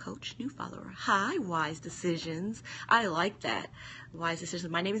hello, coach, new follower. Hi, Wise Decisions. I like that. Wise Decisions.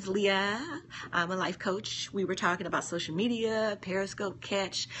 My name is Leah. I'm a life coach. We were talking about social media, Periscope,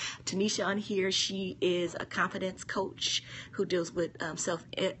 Catch. Tanisha on here, she is a confidence coach who deals with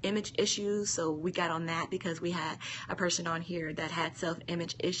self-image issues. So we got on that because we had a person on here that had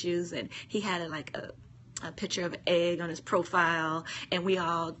self-image issues, and he had a picture of an egg on his profile, and we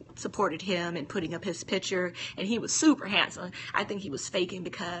all supported him in putting up his picture, and he was super handsome. I think he was faking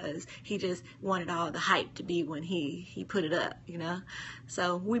because he just wanted all the hype to be when he put it up,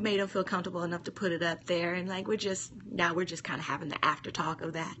 So we made him feel comfortable enough to put it up there, and we're just kind of having the after talk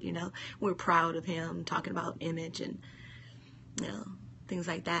of that, We're proud of him, talking about image and things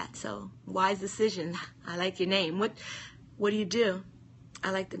like that. So Wise Decisions. I like your name. What do you do? I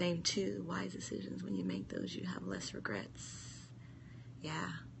like the name too, Wise Decisions. When you make those, you have less regrets.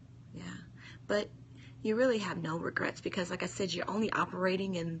 Yeah. But you really have no regrets, because like I said, you're only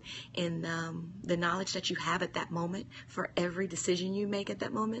operating in the knowledge that you have at that moment for every decision you make at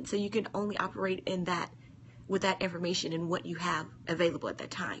that moment. So you can only operate in that, with that information and what you have available at that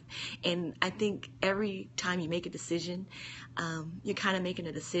time. And I think every time you make a decision, you're kind of making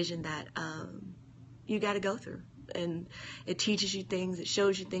a decision that you got to go through. And it teaches you things, it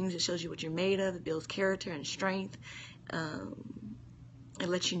shows you things, it shows you what you're made of, it builds character and strength. It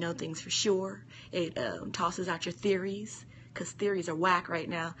lets you know things for sure. It tosses out your theories, because theories are whack right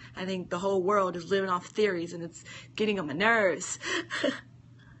now. I think the whole world is living off theories, and it's getting on my nerves.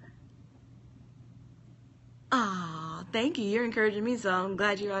 Aw, thank you. You're encouraging me, so I'm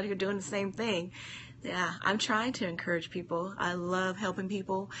glad you're out here doing the same thing. Yeah, I'm trying to encourage people. I love helping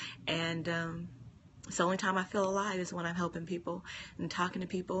people, and it's the only time I feel alive is when I'm helping people and talking to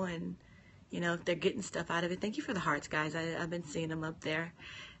people, and if they're getting stuff out of it. Thank you for the hearts, guys. I've been seeing them up there.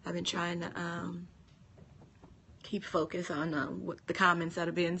 I've been trying to keep focus on what the comments that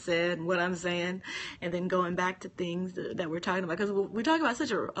are being said and what I'm saying, and then going back to things that we're talking about, because we talk about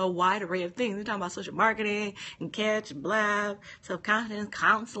such a wide array of things. We're talking about social marketing and Catch and Blab, self-confidence,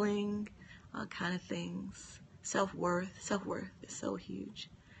 counseling, all kind of things. Self-worth is so huge.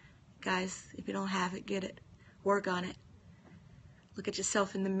 Guys, if you don't have it, get it. Work on it. Look at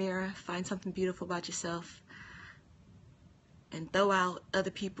yourself in the mirror. Find something beautiful about yourself. And throw out other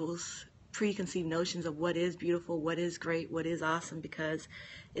people's preconceived notions of what is beautiful, what is great, what is awesome, because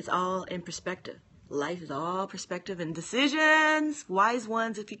it's all in perspective. Life is all perspective and decisions. Wise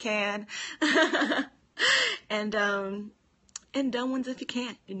ones if you can. and dumb ones if you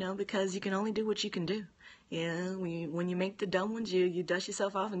can't, because you can only do what you can do. When you make the dumb ones, you dust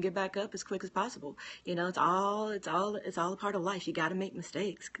yourself off and get back up as quick as possible. It's all a part of life. You got to make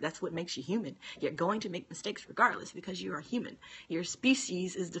mistakes. That's what makes you human. You're going to make mistakes regardless, because you are human. Your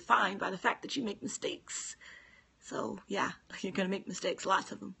species is defined by the fact that you make mistakes. So yeah, you're going to make mistakes,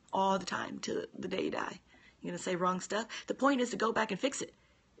 lots of them, all the time till the day you die. You're going to say wrong stuff. The point is to go back and fix it.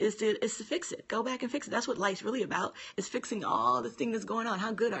 Is to fix it. Go back and fix it. That's what life's really about, is fixing all the things that's going on.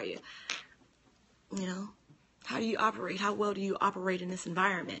 How good are you? How do you operate? How well do you operate in this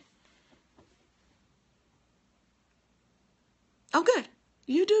environment? Oh, good.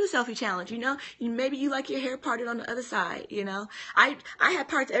 You do the selfie challenge, Maybe you like your hair parted on the other side, I had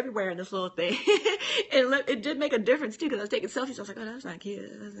parts everywhere in this little thing. And it did make a difference, too, because I was taking selfies. I was like, oh, that's not cute.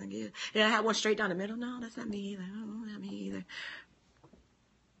 That's not cute. And I had one straight down the middle. No, that's not me either. Oh, not me either.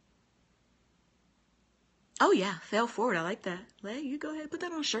 Oh, yeah, fell forward. I like that. Leah, you go ahead, put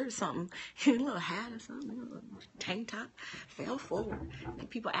that on a shirt or something. A little hat or something, a little tank top. Fell forward. And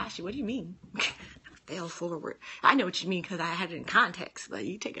people ask you, what do you mean? Fell forward. I know what you mean because I had it in context, but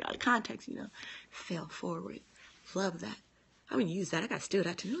you take it out of context, Fell forward. Love that. I'm going to use that. I got to steal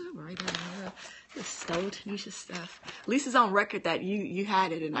that too. Right there. Just stole Tanisha's stuff. At least it's on record that you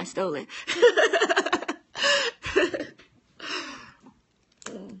had it and I stole it.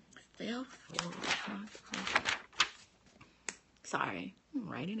 Fell forward. I'm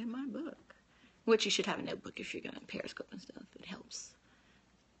writing in my book. Which you should have a notebook if you're going to Periscope and stuff. It helps.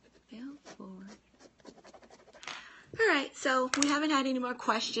 Fail forward. All right, so we haven't had any more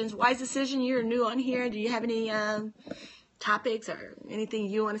questions. Wise decision, you're new on here. Do you have any topics or anything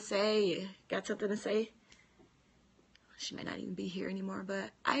you want to say? You got something to say? She might not even be here anymore,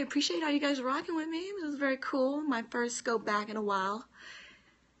 but I appreciate how you guys are rocking with me. It was very cool. My first scope back in a while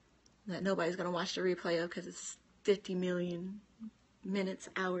that nobody's going to watch the replay of because it's 50 million minutes,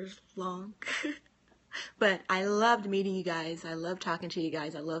 hours long. But I loved meeting you guys. I loved talking to you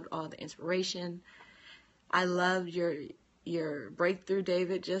guys. I loved all the inspiration. I loved your breakthrough,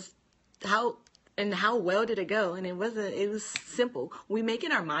 David. Just how well did it go? And it was simple. We make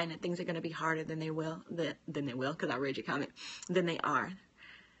in our mind that things are going to be harder than they will, because I read your comment, than they are.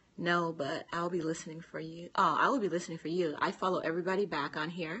 No, but I'll be listening for you. Oh, I will be listening for you. I follow everybody back on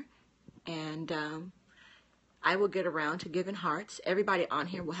here, and I will get around to giving hearts. Everybody on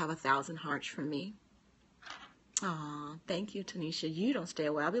here will have 1,000 hearts from me. Aw, thank you, Tanisha. You don't stay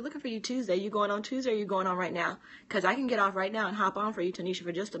away. I'll be looking for you Tuesday. You going on Tuesday or you going on right now? Because I can get off right now and hop on for you, Tanisha,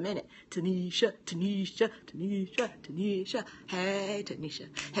 for just a minute. Tanisha, Tanisha, Tanisha, Tanisha. Hey, Tanisha.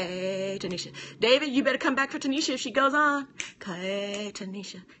 Hey, Tanisha. David, you better come back for Tanisha if she goes on. Hey,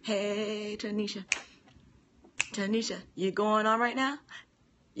 Tanisha. Hey, Tanisha. Tanisha, you going on right now?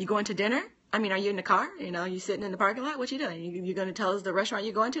 You going to dinner? I mean, are you in the car? You know, you sitting in the parking lot? What you doing? You going to tell us the restaurant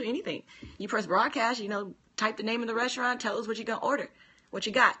you're going to? Anything. You press broadcast, you know, type the name of the restaurant, tell us what you're going to order, what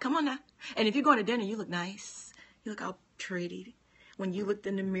you got. Come on now. And if you're going to dinner, you look nice. You look all pretty. When you looked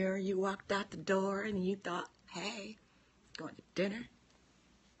in the mirror, you walked out the door and you thought, hey, going to dinner.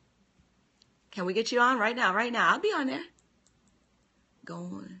 Can we get you on right now? Right now. I'll be on there.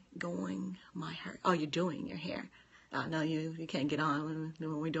 Going my hair. Oh, you're doing your hair. No, you can't get on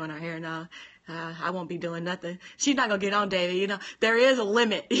when we're doing our hair now. I won't be doing nothing. She's not going to get on, David. You know, there is a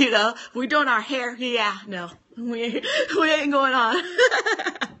limit, you know. We're doing our hair. Yeah, no. We ain't going on.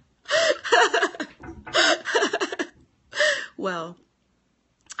 Well,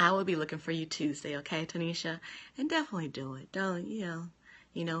 I will be looking for you Tuesday, okay, Tanisha? And definitely do it. Don't, you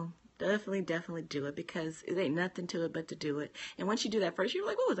know, definitely do it, because it ain't nothing to it but to do it. And once you do that first, you're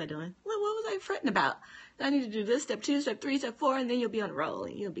like, what was I doing? What was I fretting about? I need to do this, step 2, step 3, step 4, and then you'll be on the roll.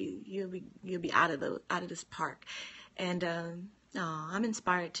 And you'll be out of this park. And I'm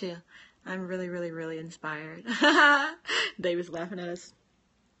inspired too. I'm really inspired. David's laughing at us.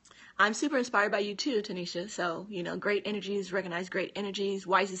 I'm super inspired by you too, Tanisha. So, you know, great energies, recognize great energies,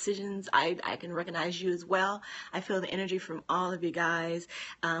 wise decisions. I can recognize you as well. I feel the energy from all of you guys.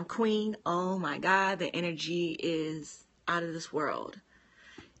 Queen, oh my God, the energy is out of this world.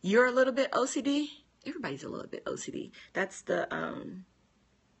 You're a little bit OCD. Everybody's a little bit OCD. That's the,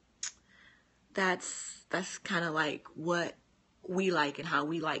 that's kind of like what we like and how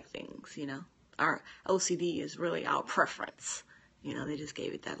we like things, you know. Our OCD is really our preference. You know, they just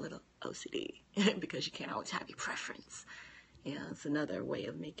gave it that little OCD because you can't always have your preference. You know, it's another way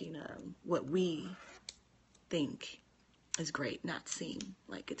of making what we think is great not seem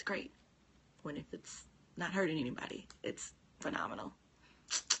like it's great. When if it's not hurting anybody, it's phenomenal.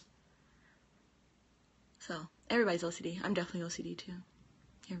 So, everybody's OCD. I'm definitely OCD too.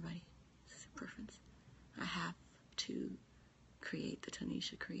 Everybody. It's a preference. I have to create the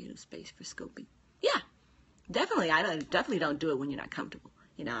Tanisha creative space for scoping. Yeah. Definitely, I definitely don't do it when you're not comfortable.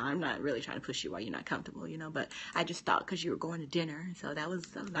 You know, I'm not really trying to push you while you're not comfortable, you know, but I just thought because you were going to dinner, so that was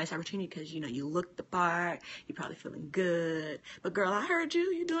a nice opportunity because, you know, you looked the part, you're probably feeling good. But girl, I heard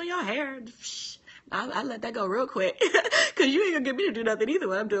you doing your hair. I let that go real quick because you ain't going to get me to do nothing either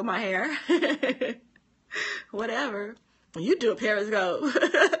when I'm doing my hair. Whatever. When you do a Periscope.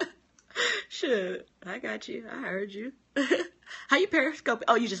 Shit, I got you. I heard you. How you Periscope?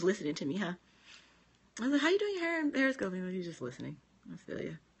 Oh, you just listening to me, huh? I was like, how you doing your hair and Periscoping? Well, you're just listening. I feel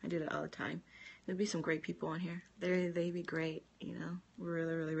you. I do that all the time. There'll be some great people on here. They be great, you know.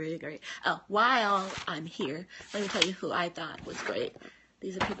 Really great. Oh, while I'm here, let me tell you who I thought was great.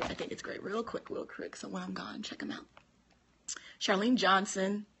 These are people I think it's great. Real quick. So when I'm gone, check them out. Charlene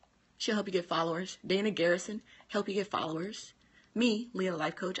Johnson. She'll help you get followers. Dana Garrison. Help you get followers. Me, Leah, the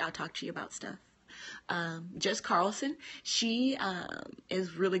life coach. I'll talk to you about stuff. Jess Carlson, she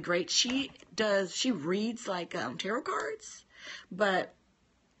is really great. She reads like tarot cards, but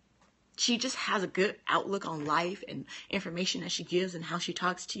she just has a good outlook on life and information that she gives and how she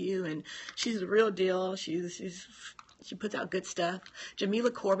talks to you, and she's the real deal. She puts out good stuff.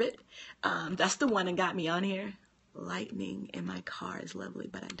 Jamila Corbett, that's the one that got me on here. lightning in my car is lovely,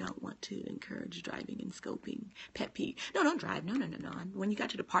 but I don't want to encourage driving and scoping. Pet peeve. No, don't drive. No. When you got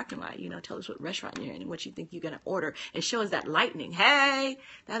to the parking lot, tell us what restaurant you're in and what you think you're going to order and show us that lightning. Hey,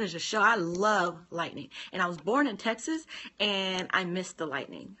 that is a show. I love lightning. And I was born in Texas and I miss the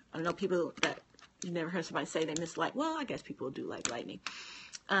lightning. I know people that you never heard somebody say they miss light. Well, I guess people do like lightning.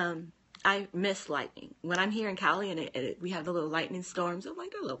 I miss lightning. When I'm here in Cali and we have the little lightning storms, I'm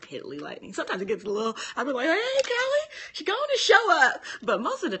like, they're little piddly lightning. Sometimes it gets a little, I'll be like, hey, Cali, she going to show up. But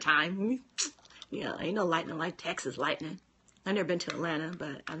most of the time, ain't no lightning like Texas lightning. I've never been to Atlanta,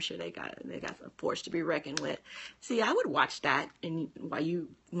 but I'm sure they got some force to be reckoned with. See, I would watch that, and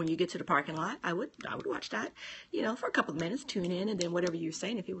when you get to the parking lot, I would watch that, for a couple of minutes, tune in, and then whatever you're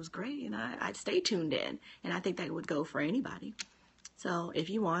saying, if it was great, I'd stay tuned in, and I think that would go for anybody. So if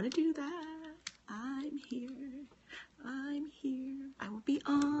you want to do that, I'm here. I will be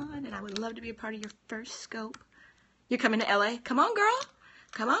on, and I would love to be a part of your first scope. You're coming to LA? Come on, girl.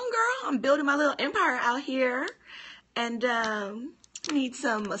 I'm building my little empire out here, and need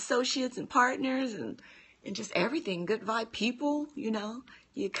some associates and partners and just everything. Good vibe people, You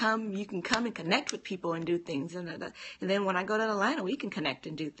can come and connect with people and do things, and then when I go to Atlanta, we can connect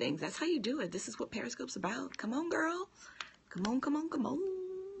and do things. That's how you do it. This is what Periscope's about. Come on, girl. Come on.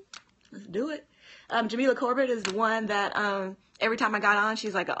 Let's do it. Jamila Corbett is the one that every time I got on,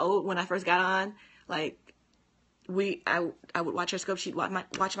 she's like, when I first got on, like I would watch her scope. She'd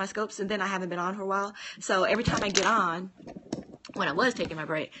watch my scopes, and then I haven't been on for a while. So every time I get on, when I was taking my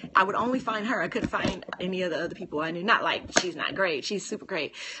break, I would only find her. I couldn't find any of the other people I knew. Not like she's not great. She's super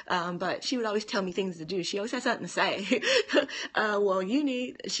great. But she would always tell me things to do. She always had something to say.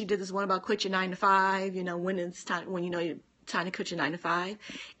 She did this one about quit your 9 to 5, when it's time, when you're trying to quit your 9 to 5.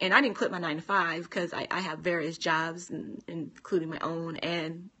 And I didn't quit my 9 to 5 because I have various jobs, including my own,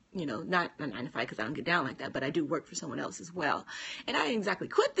 and not a 9 to 5 because I don't get down like that, but I do work for someone else as well. And I didn't exactly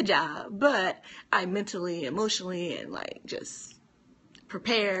quit the job, but I mentally, emotionally, and just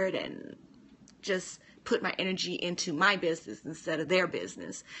prepared and just put my energy into my business instead of their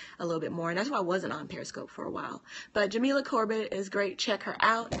business a little bit more. And that's why I wasn't on Periscope for a while. But Jamila Corbett is great. Check her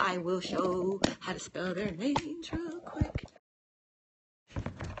out. I will show how to spell their names real quick.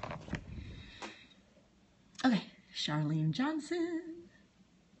 Okay, Charlene Johnson,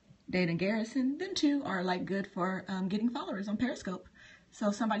 Dana Garrison. Them two are good for getting followers on Periscope. So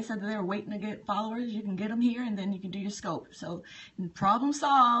if somebody said that they were waiting to get followers, you can get them here, and then you can do your scope. So problem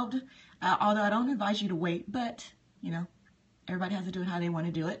solved. Although I don't advise you to wait, but everybody has to do it how they want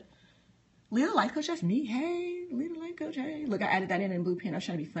to do it. Leah the Life Coach, that's me. Hey, Leah the Life Coach. Hey, look, I added that in blue pen. I was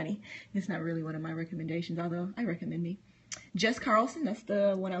trying to be funny. It's not really one of my recommendations, although I recommend me. Jess Carlson, that's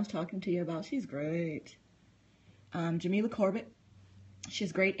the one I was talking to you about. She's great. Jamila Corbett, she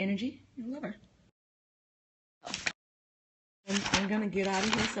has great energy. I love her. I'm going to get out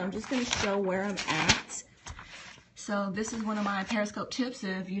of here, so I'm just going to show where I'm at. So this is one of my Periscope tips.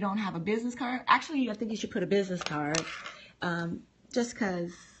 If you don't have a business card, actually, I think you should put a business card just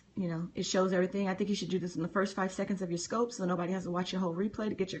because, it shows everything. I think you should do this in the first 5 seconds of your scope so nobody has to watch your whole replay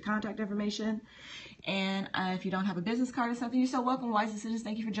to get your contact information. And if you don't have a business card or something, you're so welcome. Wise Decisions,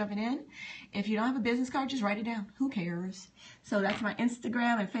 thank you for jumping in. If you don't have a business card, just write it down. Who cares? So that's my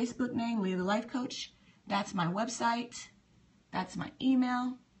Instagram and Facebook name, Leah the Life Coach. That's my website. That's my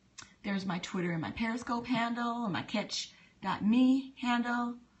email. There's my Twitter and my Periscope handle and my catch.me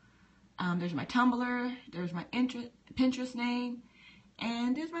handle. There's my Tumblr. There's my Pinterest name.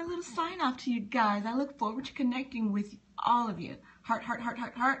 And there's my little sign off to you guys. I look forward to connecting with all of you. Heart, heart, heart,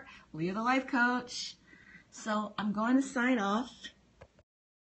 heart, heart. Leah the Life Coach. So I'm going to sign off.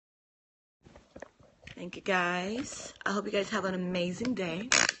 Thank you guys. I hope you guys have an amazing day.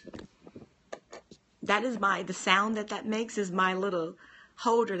 That is the sound that makes is my little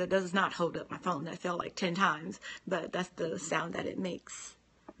holder that does not hold up my phone. That fell like 10 times, but that's the sound that it makes.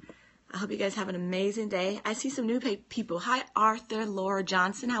 I hope you guys have an amazing day. I see some new people. Hi, Arthur, Laura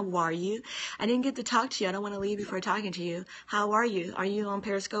Johnson. How are you? I didn't get to talk to you. I don't want to leave before talking to you. How are you? Are you on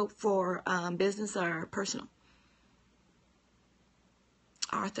Periscope for business or personal?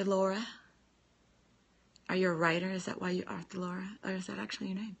 Arthur, Laura. Are you a writer? Is that why you're Arthur, Laura? Or is that actually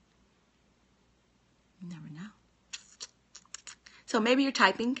your name? You never know. So maybe you're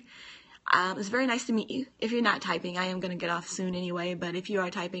typing. It's very nice to meet you. If you're not typing, I am going to get off soon anyway. But if you are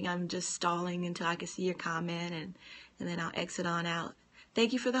typing, I'm just stalling until I can see your comment, and then I'll exit on out.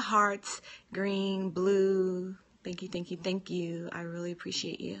 Thank you for the hearts, green, blue. Thank you, thank you, thank you. I really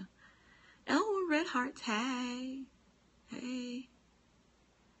appreciate you. Oh, red hearts. Hey. Hey.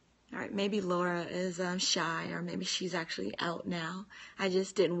 All right, maybe Laura is shy, or maybe she's actually out now. I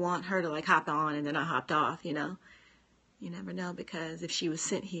just didn't want her to hop on and then I hopped off, You never know, because if she was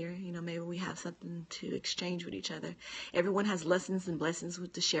sent here, you know, maybe we have something to exchange with each other. Everyone has lessons and blessings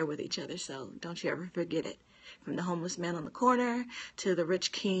to share with each other, so don't you ever forget it. From the homeless man on the corner to the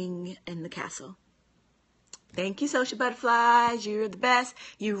rich king in the castle. Thank you, social butterflies. You're the best.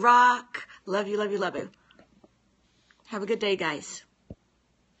 You rock. Love you, love you, love you. Have a good day, guys.